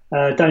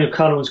 Daniel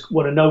Kahneman's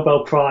won a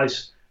Nobel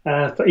Prize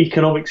for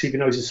economics, even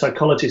though he's a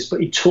psychologist,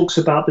 but he talks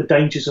about the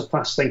dangers of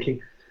fast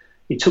thinking.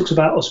 He talks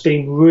about us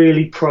being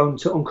really prone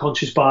to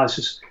unconscious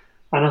biases.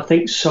 And I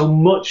think so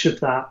much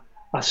of that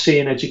are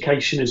seeing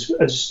education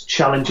as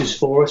challenges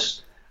for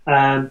us.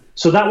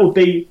 So that would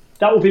be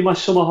my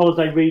summer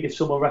holiday read if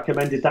someone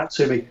recommended that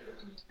to me.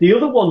 The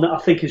other one that I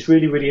think is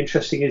really, really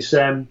interesting is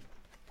a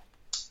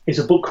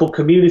book called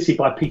Community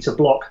by Peter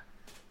Block.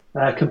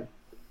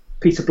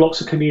 Peter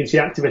Block's a community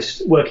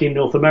activist working in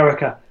North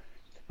America,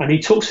 and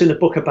he talks in the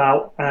book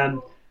about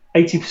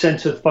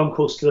 80% of phone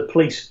calls to the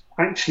police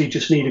actually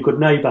just need a good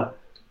neighbour.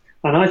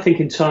 And I think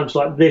in times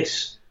like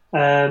this,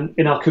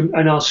 in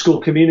our school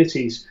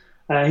communities,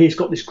 he's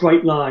got this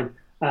great line.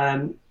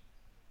 Are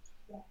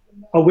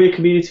we a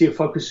community who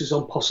focuses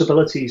on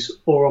possibilities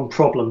or on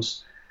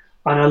problems?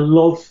 And I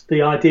love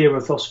the idea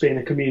of us being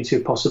a community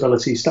of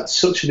possibilities. That's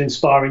such an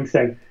inspiring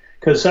thing,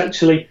 because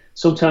actually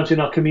sometimes in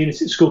our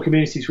school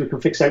communities, we can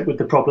fixate with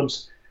the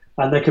problems,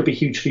 and they can be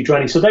hugely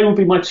draining. So they will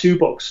be my two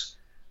books,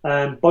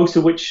 both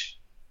of which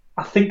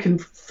I think can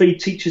feed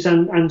teachers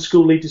and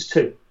school leaders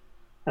too.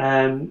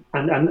 You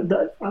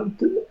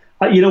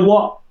know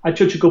what? I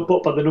judge a good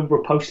book by the number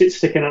of post-its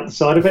sticking out the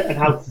side of it, and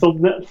how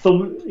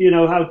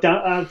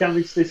how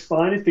damaged this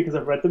spine is because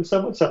I've read them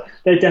so much. So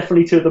they're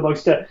definitely two of the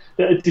most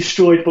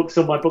destroyed books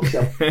on my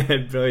bookshelf.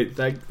 Brilliant.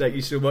 Thank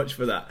you so much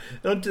for that.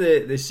 On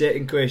to the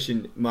second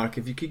question, Mark.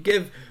 If you could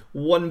give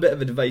one bit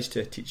of advice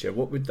to a teacher,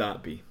 what would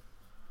that be?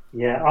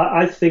 Yeah,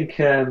 I think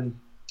for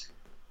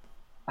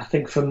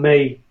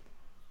me,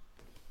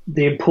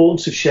 the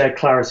importance of shared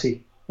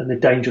clarity and the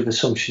danger of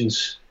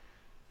assumptions.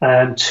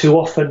 Too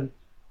often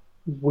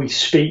we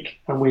speak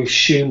and we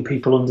assume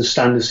people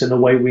understand us in the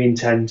way we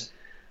intend.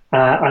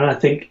 And I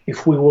think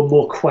if we were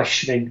more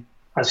questioning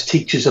as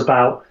teachers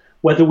about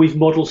whether we've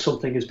modelled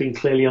something as being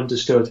clearly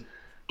understood,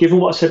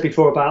 given what I said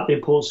before about the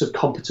importance of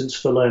competence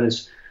for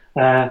learners,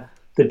 the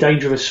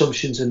danger of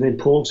assumptions and the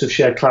importance of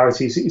shared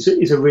clarity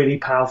is a really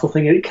powerful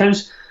thing. And it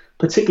comes,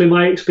 particularly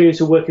my experience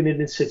of working in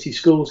the city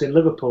schools in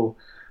Liverpool,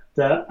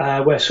 that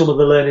where some of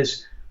the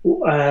learners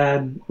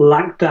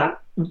lacked that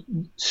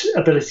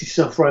ability to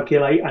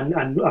self-regulate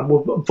and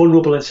were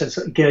vulnerable in the sense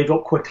that they gave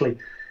up quickly.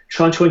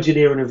 Trying to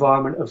engineer an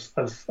environment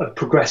of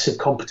progressive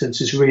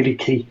competence is really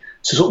key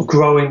to sort of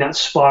growing that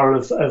spiral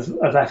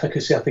of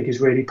efficacy. I think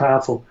is really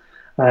powerful.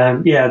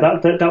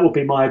 That would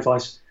be my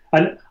advice.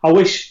 And I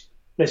wish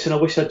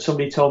that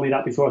somebody told me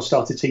that before I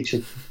started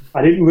teaching.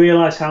 I didn't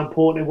realise how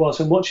important it was.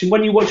 And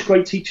when you watch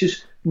great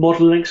teachers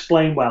model and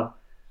explain well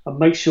and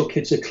make sure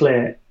kids are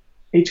clear,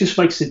 it just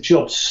makes the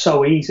job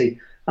so easy.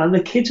 And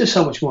the kids are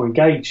so much more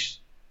engaged,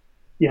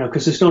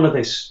 because there's none of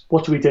this.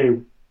 What do we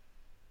do?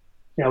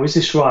 Is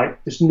this right?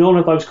 There's none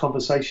of those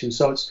conversations.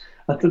 So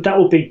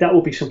that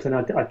will be something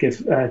I'd give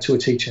to a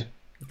teacher.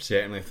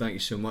 Certainly. Thank you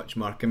so much,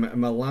 Mark. And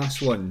my last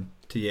one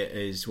to you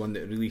is one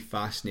that really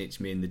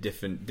fascinates me, and the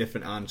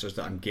different answers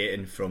that I'm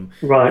getting from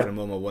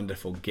all my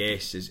wonderful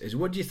guests is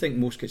what do you think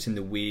most gets in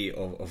the way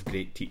of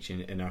great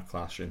teaching in our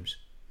classrooms?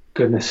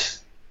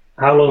 Goodness,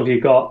 how long have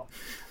you got?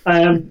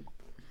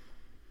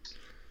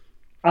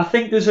 I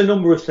think there's a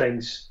number of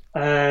things.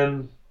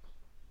 I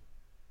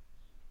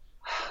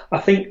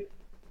think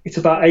it's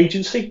about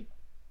agency.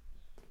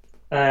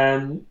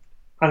 And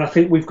I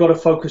think we've got to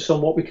focus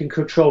on what we can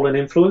control and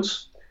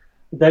influence.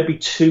 There'd be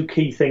two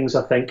key things,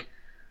 I think.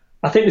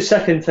 I think the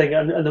second thing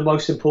and the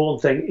most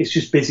important thing is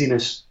just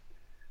busyness.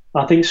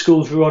 I think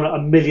schools run at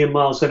 1,000,000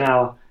 miles an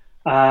hour.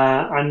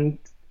 And,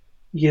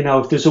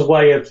 if there's a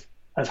way of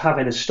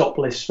having a stop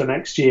list for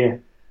next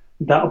year,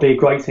 that'll be a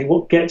great thing.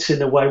 What gets in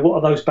the way? What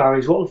are those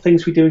barriers? What are the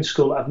things we do in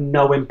school that have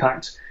no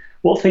impact?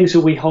 What things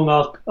have we hung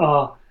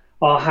our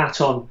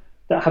hat on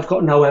that have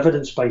got no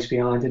evidence base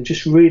behind? And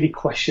just really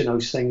question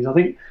those things. I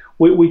think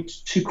we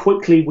too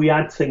quickly we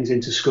add things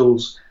into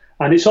schools,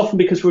 and it's often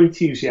because we're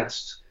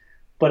enthusiasts.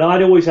 But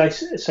I'd always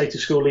say to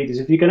school leaders,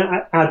 if you're going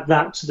to add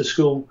that to the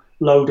school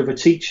load of a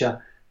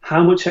teacher,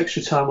 how much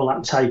extra time will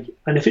that take?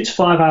 And if it's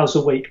 5 hours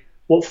a week,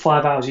 what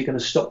 5 hours are you going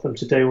to stop them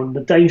to do? And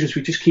the danger is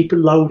we just keep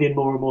loading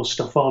more and more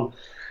stuff on.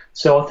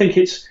 So I think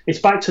it's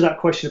back to that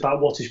question about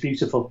what is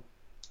beautiful.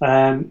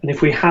 And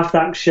if we have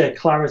that shared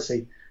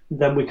clarity,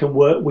 then we can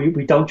work.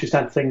 We don't just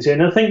add things in.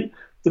 I think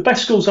the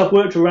best schools I've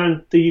worked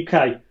around the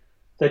UK,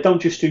 they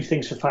don't just do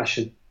things for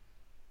fashion.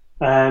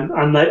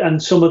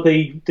 And some of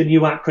the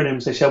new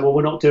acronyms, they say, well,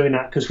 we're not doing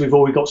that because we've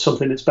already got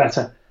something that's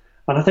better.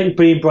 And I think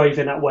being brave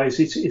in that way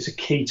is a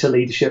key to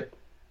leadership,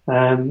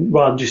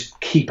 rather than just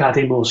keep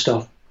adding more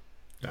stuff.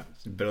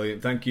 That's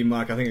brilliant. Thank you,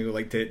 Mark. I think I would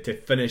like to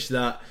finish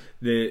the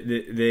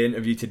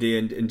interview today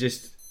and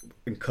just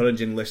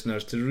encouraging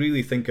listeners to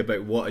really think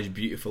about what is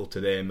beautiful to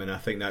them, and I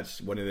think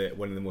that's one of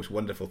the most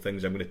wonderful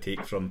things I'm going to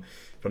take from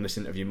this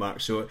interview,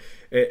 Mark. So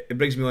it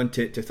brings me on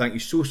to thank you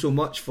so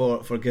much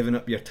for giving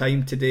up your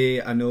time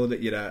today. I know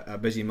that you're a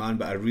busy man,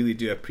 but I really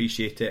do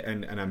appreciate it,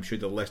 and I'm sure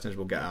the listeners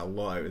will get a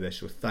lot out of this,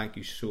 so thank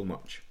you so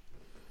much.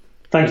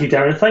 Thank you,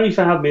 Darren. Thank you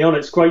for having me on.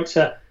 It's great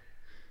to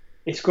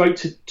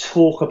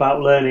talk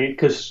about learning,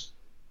 because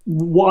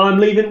what I'm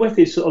leaving with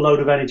is a load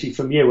of energy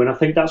from you, and I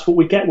think that's what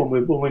we get when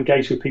we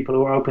engage with people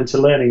who are open to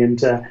learning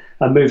and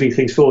moving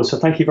things forward. So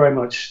thank you very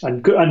much,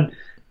 and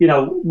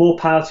more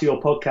power to your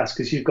podcast,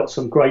 because you've got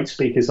some great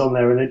speakers on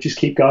there, and just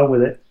keep going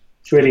with it.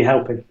 It's really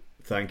helping.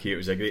 Thank you. It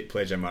was a great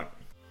pleasure, Mark.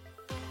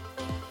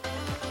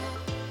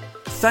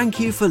 Thank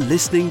you for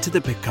listening to the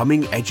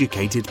Becoming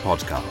Educated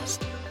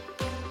podcast.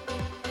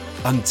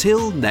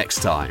 Until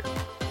next time,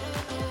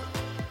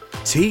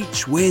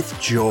 teach with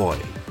joy.